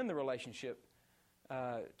works within the relationship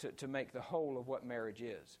to make the whole of what marriage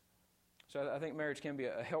is. So I think marriage can be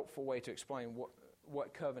a helpful way to explain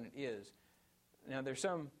what covenant is. Now there's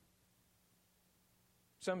some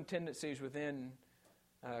tendencies within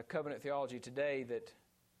covenant theology today that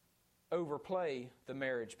overplay the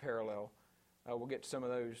marriage parallel. We'll get to some of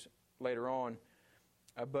those later on.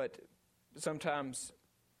 But sometimes,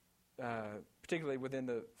 particularly within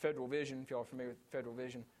the federal vision, if y'all are familiar with federal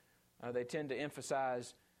vision, they tend to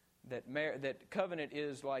emphasize that covenant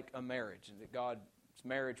is like a marriage, and that God's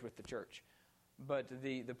marriage with the church. But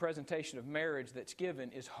the presentation of marriage that's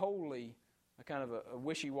given is wholly a kind of a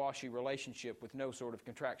wishy-washy relationship with no sort of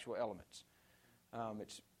contractual elements.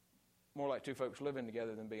 It's more like 2 folks living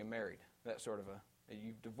together than being married. That sort of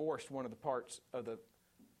you've divorced one of the parts of the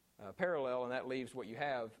parallel, and that leaves what you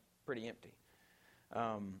have pretty empty.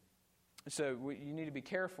 So you need to be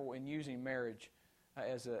careful in using marriage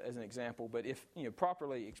as an example. But if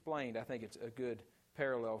properly explained, I think it's a good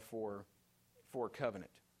parallel for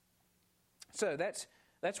covenant. So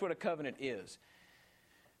that's what a covenant is,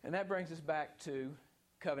 and that brings us back to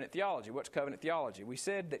covenant theology. What's covenant theology? We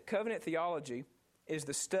said that covenant theology is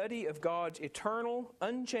the study of God's eternal,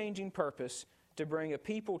 unchanging purpose to bring a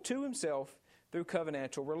people to Himself through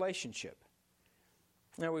covenantal relationship.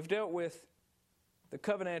 Now, we've dealt with the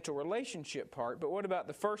covenantal relationship part, but what about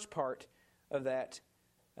the first part of that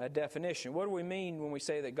definition? What do we mean when we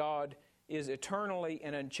say that God is eternally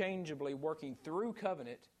and unchangeably working through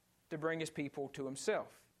covenant to bring His people to Himself?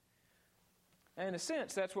 And in a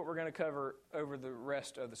sense, that's what we're going to cover over the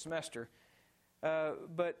rest of the semester.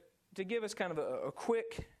 But to give us kind of a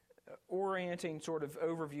quick, orienting sort of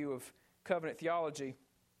overview of covenant theology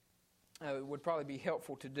would probably be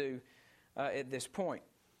helpful to do at this point.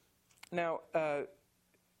 Now,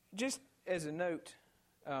 just as a note,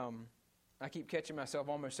 I keep catching myself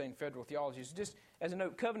almost saying federal theology. So just as a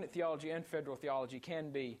note, covenant theology and federal theology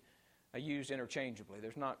can be used interchangeably.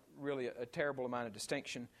 There's not really a terrible amount of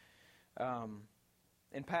distinction.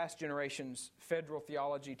 In past generations, federal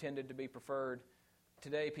theology tended to be preferred.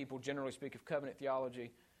 Today, people generally speak of covenant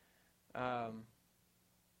theology.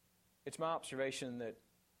 It's my observation that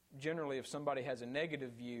generally if somebody has a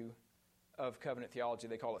negative view of covenant theology,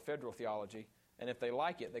 they call it federal theology. And if they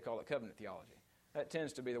like it, they call it covenant theology. That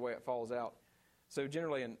tends to be the way it falls out. So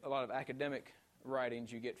generally in a lot of academic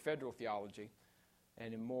writings, you get federal theology.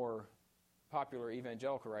 And in more popular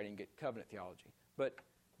evangelical writing, you get covenant theology. But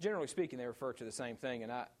generally speaking, they refer to the same thing,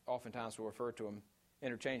 and I oftentimes will refer to them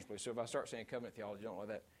interchangeably. So if I start saying covenant theology, don't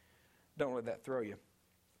let that throw you.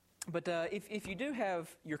 But if you do have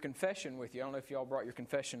your confession with you, I don't know if you all brought your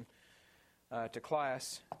confession to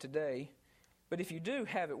class today, but if you do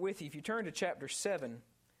have it with you, if you turn to chapter 7,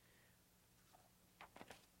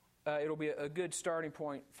 it'll be a good starting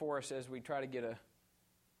point for us as we try to get a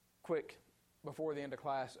quick, before the end of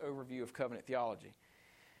class, overview of covenant theology.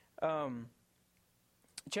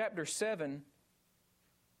 Chapter 7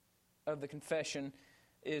 of the confession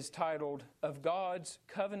is titled, Of God's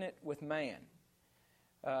Covenant with Man.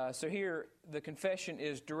 So here, the confession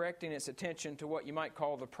is directing its attention to what you might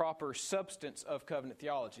call the proper substance of covenant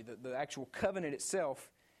theology, the actual covenant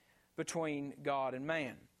itself between God and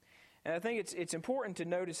man. And I think it's important to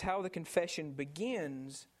notice how the confession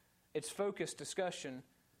begins its focused discussion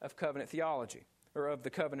of covenant theology, or of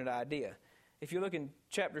the covenant idea. If you look in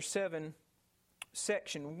chapter 7,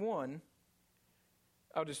 section 1,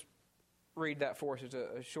 I'll just read that for us. It's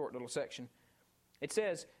a short little section. It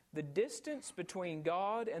says, the distance between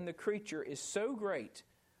God and the creature is so great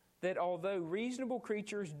that although reasonable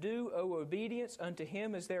creatures do owe obedience unto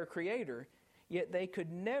Him as their Creator, yet they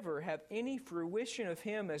could never have any fruition of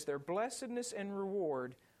Him as their blessedness and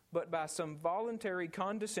reward, but by some voluntary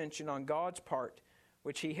condescension on God's part,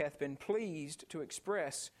 which He hath been pleased to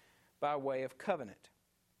express by way of covenant.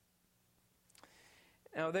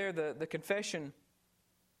 Now there, the confession,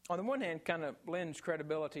 on the one hand, kind of lends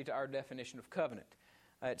credibility to our definition of covenant.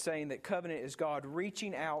 It's saying that covenant is God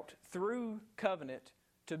reaching out through covenant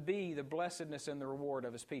to be the blessedness and the reward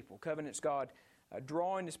of His people. Covenant's God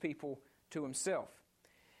drawing His people to Himself.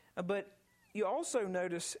 But you also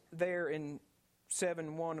notice there in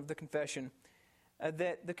 7:1 of the confession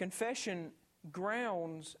that the confession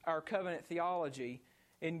grounds our covenant theology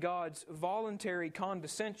in God's voluntary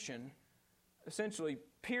condescension, essentially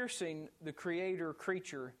piercing the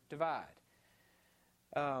creator-creature divide.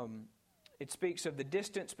 It speaks of the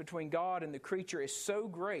distance between God and the creature is so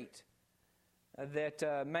great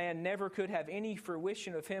that man never could have any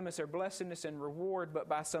fruition of Him as their blessedness and reward, but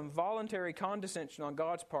by some voluntary condescension on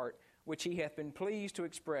God's part, which He hath been pleased to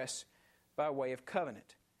express by way of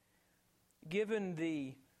covenant. Given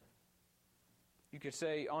the, you could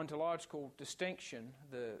say, ontological distinction,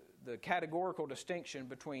 the categorical distinction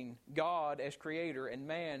between God as creator and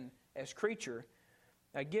man as creature,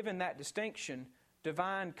 given that distinction,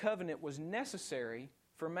 divine covenant was necessary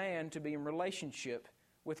for man to be in relationship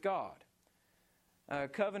with God. A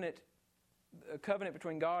covenant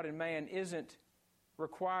between God and man isn't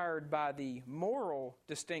required by the moral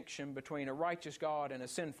distinction between a righteous God and a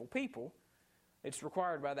sinful people. It's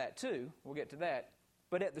required by that too. We'll get to that.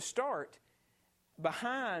 But at the start,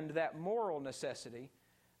 behind that moral necessity,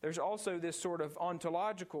 there's also this sort of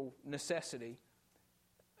ontological necessity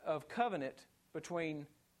of covenant between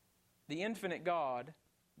the infinite God,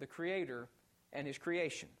 the Creator, and His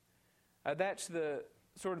creation. That's the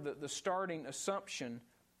sort of the starting assumption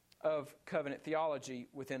of covenant theology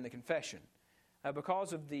within the confession.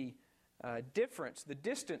 Because of the difference, the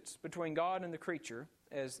distance between God and the creature,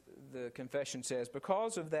 as the confession says,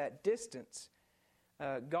 because of that distance,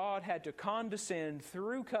 God had to condescend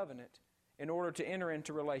through covenant in order to enter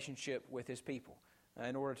into relationship with His people,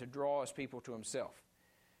 in order to draw His people to Himself.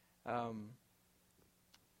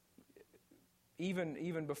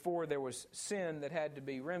 even before there was sin that had to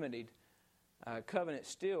be remedied, covenant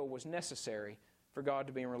still was necessary for God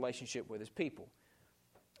to be in relationship with His people.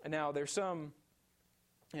 And now there's some,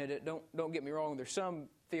 and don't get me wrong, there's some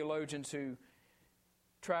theologians who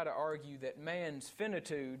try to argue that man's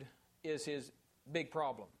finitude is his big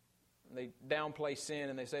problem. They downplay sin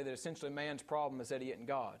and they say that essentially man's problem is that he isn't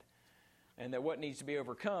God, and that what needs to be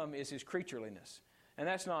overcome is his creatureliness. And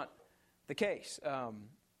that's not the case.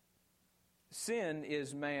 Sin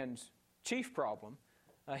is man's chief problem.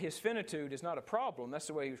 His finitude is not a problem. That's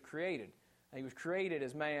the way he was created. He was created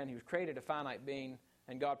as man. He was created a finite being,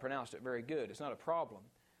 and God pronounced it very good. It's not a problem.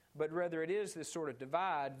 But rather it is this sort of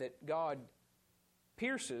divide that God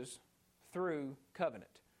pierces through covenant.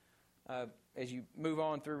 As you move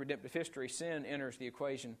on through redemptive history, sin enters the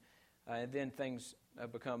equation, and then things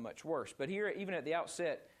become much worse. But here, even at the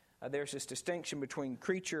outset, there's this distinction between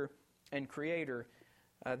creature and creator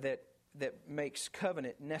that makes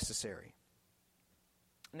covenant necessary.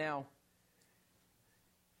 Now,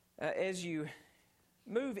 as you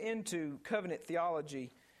move into covenant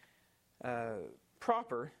theology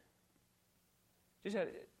proper,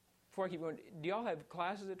 before I keep going, do y'all have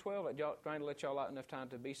classes at 12? Are y'all trying to let y'all out enough time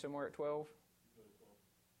to be somewhere at 12?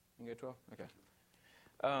 You can go at 12? Okay.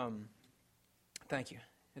 Thank you.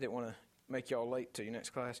 I didn't want to make y'all late to your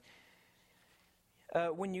next class.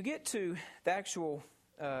 When you get to the actual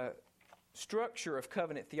structure of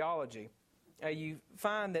covenant theology, you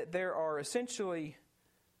find that there are essentially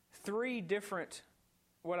three different,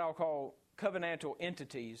 what I'll call covenantal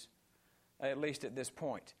entities, at least at this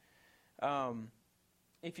point.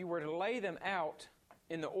 If you were to lay them out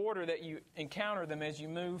in the order that you encounter them as you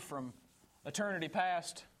move from eternity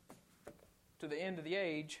past to the end of the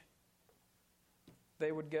age,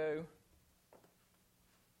 they would go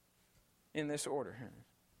in this order.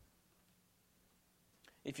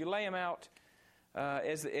 If you lay them out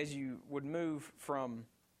as you would move from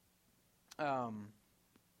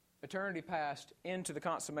eternity past into the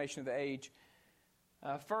consummation of the age,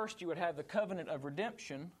 first you would have the covenant of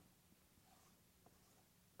redemption.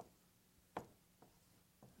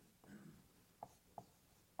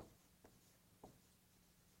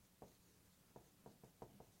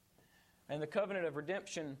 And the covenant of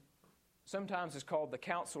redemption sometimes is called the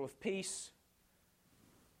counsel of peace.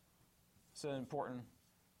 It's an important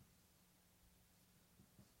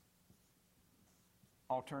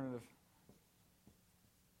alternative.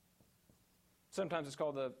 Sometimes it's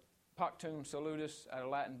called the pactum salutis out of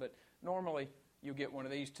Latin, but normally you get one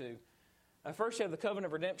of these two. First you have the covenant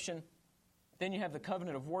of redemption, then you have the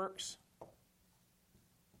covenant of works.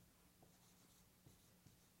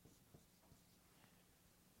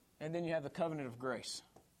 And then you have the covenant of grace.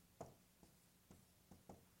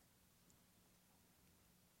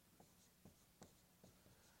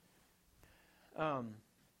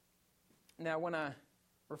 Now, when I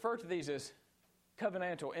refer to these as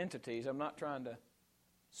covenantal entities, I'm not trying to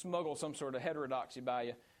smuggle some sort of heterodoxy by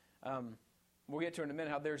you. We'll get to in a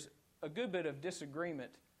minute how there's a good bit of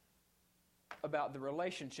disagreement about the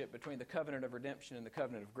relationship between the covenant of redemption and the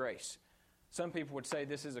covenant of grace. Some people would say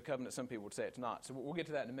this is a covenant, some people would say it's not. So we'll get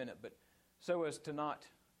to that in a minute. But so as to not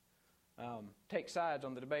take sides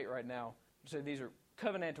on the debate right now, so these are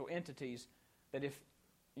covenantal entities that if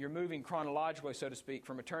you're moving chronologically, so to speak,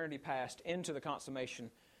 from eternity past into the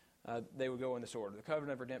consummation, they would go in this order. The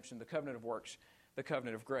covenant of redemption, the covenant of works, the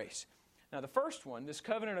covenant of grace. Now the first one, this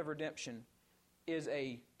covenant of redemption, is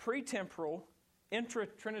a pretemporal,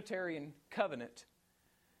 intra-Trinitarian covenant.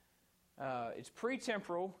 It's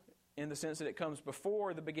pretemporal in the sense that it comes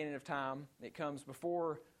before the beginning of time. It comes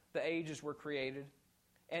before the ages were created.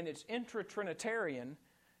 And it's intra-Trinitarian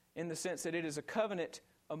in the sense that it is a covenant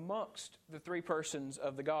amongst the three persons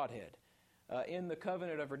of the Godhead. In the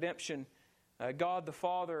covenant of redemption, God the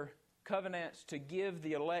Father covenants to give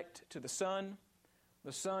the elect to the Son.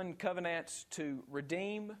 The Son covenants to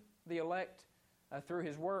redeem the elect through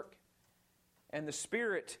His work. And the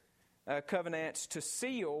Spirit covenants to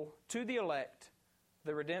seal to the elect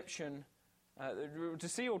the redemption, to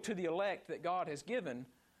seal to the elect that God has given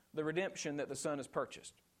the redemption that the Son has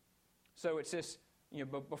purchased. So it's this,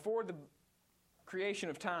 before the creation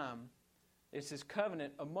of time, it's this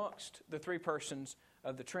covenant amongst the three persons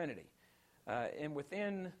of the Trinity. And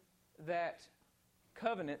within that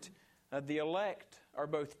covenant, the elect are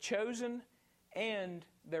both chosen and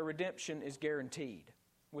their redemption is guaranteed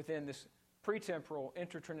within this pretemporal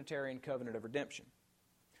inter-Trinitarian covenant of redemption.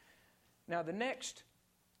 Now the next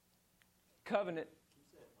covenant,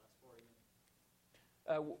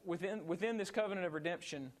 within this covenant of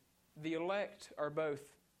redemption, the elect are both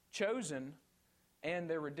chosen and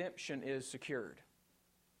their redemption is secured,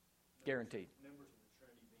 guaranteed. Numbers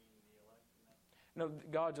No,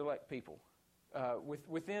 God's elect people.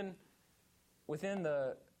 Within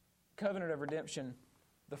the covenant of redemption,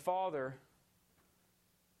 the Father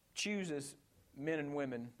chooses men and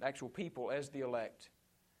women, actual people, as the elect,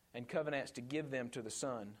 and covenants to give them to the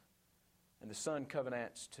Son, and the Son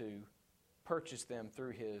covenants to purchase them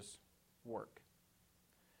through His work.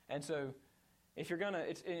 And so, if you're going to,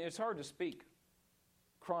 it's hard to speak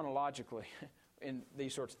chronologically in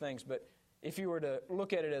these sorts of things, but if you were to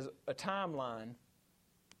look at it as a timeline,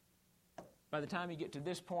 by the time you get to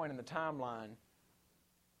this point in the timeline,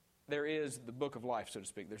 there is the book of life, so to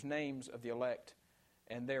speak. There's names of the elect,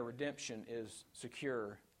 and their redemption is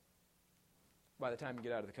secure by the time you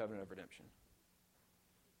get out of the covenant of redemption,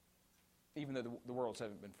 even though the worlds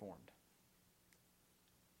haven't been formed.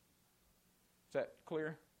 Is that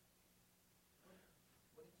clear?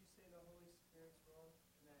 What did you say the Holy Spirit's role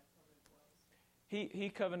in that covenant was? He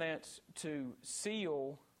covenants to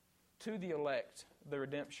seal to the elect the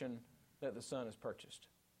redemption that the Son has purchased.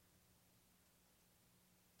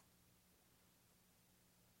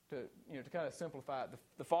 To kind of simplify it,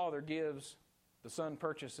 the Father gives, the Son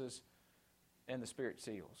purchases, and the Spirit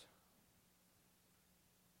seals.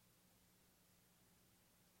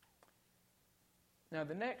 Now,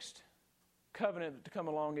 the next covenant to come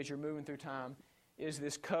along as you're moving through time is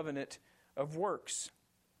this covenant of works.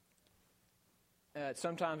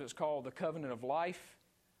 Sometimes it's called the covenant of life.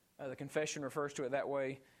 The confession refers to it that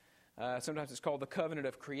way. Sometimes it's called the covenant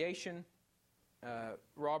of creation.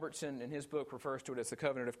 Robertson, in his book, refers to it as the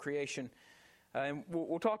covenant of creation. And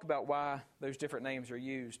we'll talk about why those different names are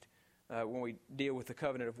used when we deal with the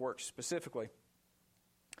covenant of works specifically.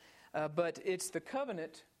 But it's the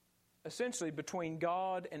covenant, essentially, between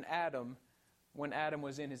God and Adam when Adam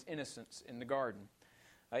was in his innocence in the garden.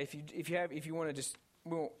 If you want to just,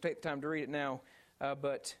 we won't take the time to read it now,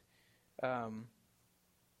 but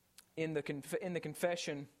in the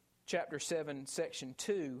confession, chapter 7, section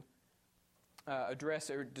 2,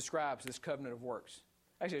 describes this covenant of works.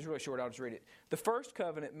 Actually, it's really short. I'll just read it. The first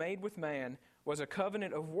covenant made with man was a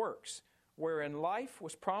covenant of works, wherein life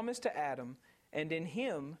was promised to Adam, and in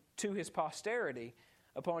him to his posterity,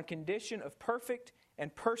 upon condition of perfect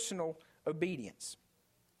and personal obedience.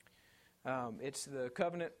 It's the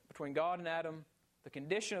covenant between God and Adam. The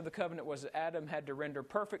condition of the covenant was that Adam had to render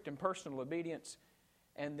perfect and personal obedience,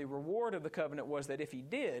 and the reward of the covenant was that if he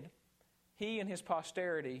did, he and his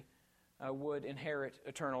posterity would inherit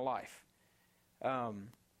eternal life.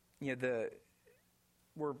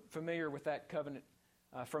 We're familiar with that covenant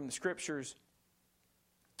from the Scriptures.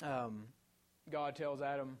 God tells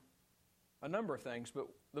Adam a number of things, but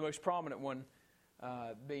the most prominent one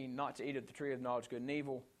being not to eat of the tree of knowledge of good and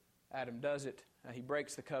evil. Adam does it. He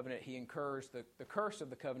breaks the covenant. He incurs the curse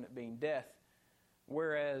of the covenant being death.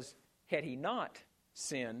 Whereas, had he not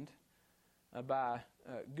sinned by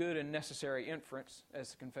good and necessary inference,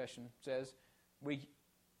 as the confession says,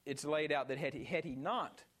 it's laid out that had he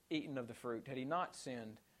not eaten of the fruit, had he not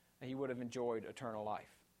sinned, he would have enjoyed eternal life.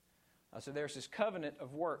 So there's this covenant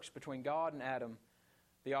of works between God and Adam.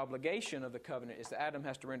 The obligation of the covenant is that Adam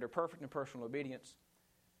has to render perfect and personal obedience.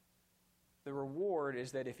 The reward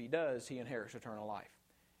is that if he does, he inherits eternal life.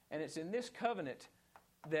 And it's in this covenant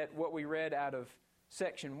that what we read out of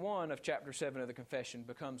section 1 of chapter 7 of the confession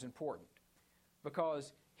becomes important.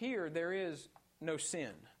 Because here there is no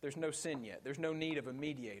sin. There's no sin yet. There's no need of a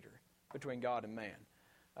mediator between God and man.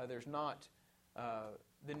 There's not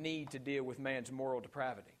the need to deal with man's moral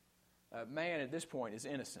depravity. Man at this point is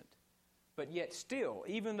innocent. But yet still,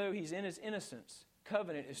 even though he's in his innocence,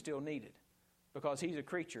 covenant is still needed because he's a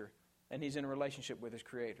creature and he's in a relationship with his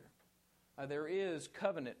Creator. There is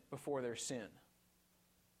covenant before there's sin.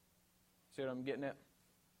 See what I'm getting at?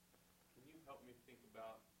 Can you help me think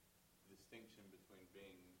about the distinction between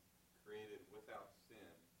being created without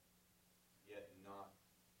sin, yet not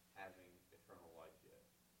having eternal life yet?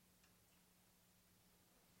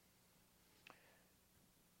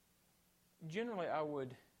 Generally, I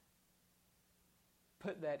would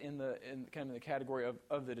put that in kind of the category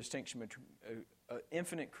of the distinction between an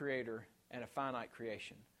infinite creator and a finite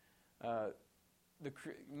creation.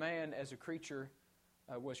 Man as a creature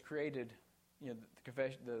was created.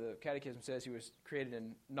 The Catechism says he was created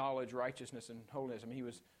in knowledge, righteousness, and holiness. I mean, he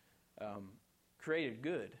was created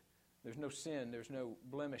good. There's no sin. There's no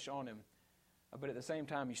blemish on him. But at the same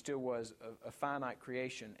time, he still was a finite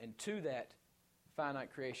creation. And to that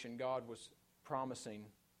finite creation, God was promising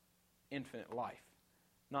infinite life.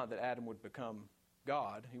 Not that Adam would become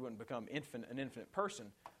God. He wouldn't become an infinite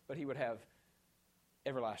person, but he would have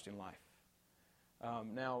everlasting life.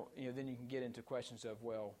 Now, then you can get into questions of,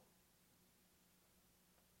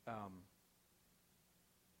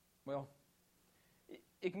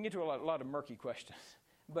 it can get to a lot of murky questions.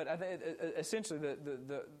 But I think essentially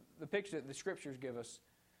the picture that the Scriptures give us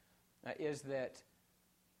is that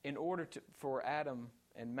in order for Adam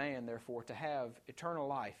and man, therefore, to have eternal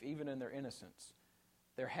life, even in their innocence,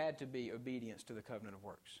 there had to be obedience to the covenant of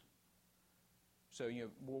works. So,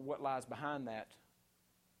 what lies behind that,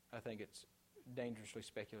 I think it's dangerously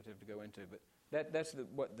speculative to go into. But that's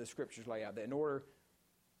what the Scriptures lay out. That in order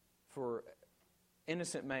for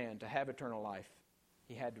innocent man to have eternal life,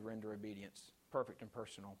 he had to render obedience, perfect and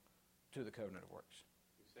personal, to the covenant of works.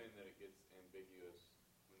 You're saying that it gets ambiguous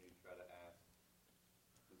when you try to ask,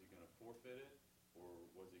 was he going to forfeit it, or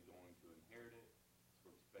was he going to inherit it? It's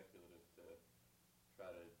sort of speculative to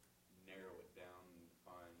try to narrow it down and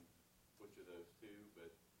define which of those two,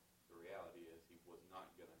 but the reality is he was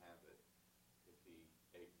not going to have it if he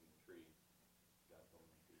ate from the tree God told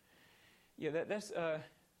him to eat. Yeah,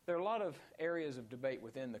 there are a lot of areas of debate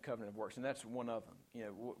within the covenant of works, and that's one of them.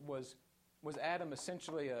 Was Adam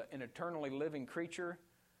essentially an eternally living creature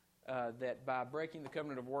that by breaking the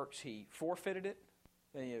covenant of works he forfeited it?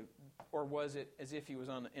 Or was it as if he was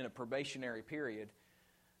in a probationary period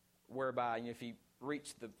whereby if he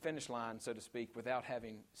reached the finish line, so to speak, without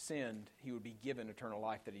having sinned, he would be given eternal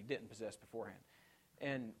life that he didn't possess beforehand?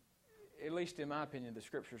 And at least in my opinion, the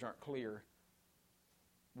Scriptures aren't clear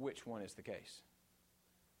which one is the case.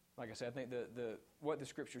 Like I said, I think what the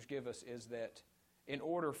Scriptures give us is that in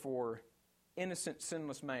order for innocent,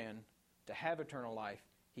 sinless man to have eternal life,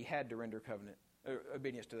 he had to render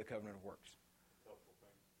obedience to the covenant of works.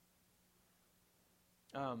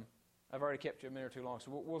 I've already kept you a minute or two long,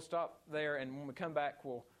 so we'll stop there, and when we come back,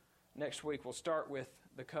 next week we'll start with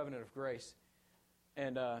the covenant of grace.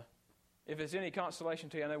 And if it's any consolation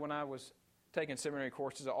to you, I know when I was taking seminary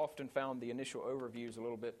courses, I often found the initial overviews a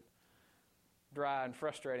little bit dry and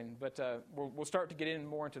frustrating, but we'll start to get in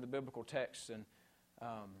more into the biblical texts, and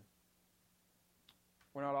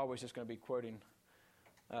we're not always just going to be quoting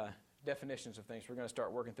definitions of things. We're going to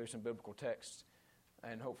start working through some biblical texts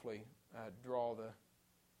and hopefully draw the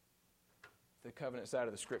covenant side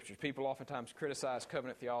of the Scriptures. People oftentimes criticize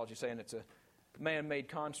covenant theology, saying it's a man-made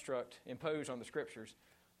construct imposed on the Scriptures.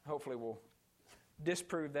 Hopefully we'll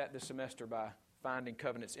disprove that this semester by finding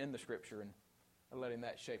covenants in the Scripture and letting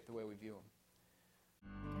that shape the way we view them.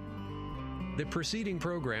 The preceding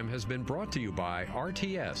program has been brought to you by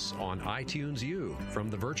RTS on iTunes U from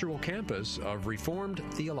the virtual campus of Reformed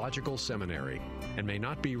Theological Seminary and may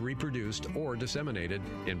not be reproduced or disseminated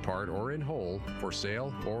in part or in whole for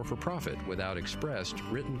sale or for profit without expressed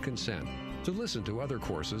written consent. To listen to other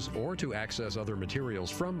courses or to access other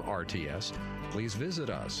materials from RTS, please visit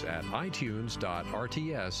us at itunes.rts.edu.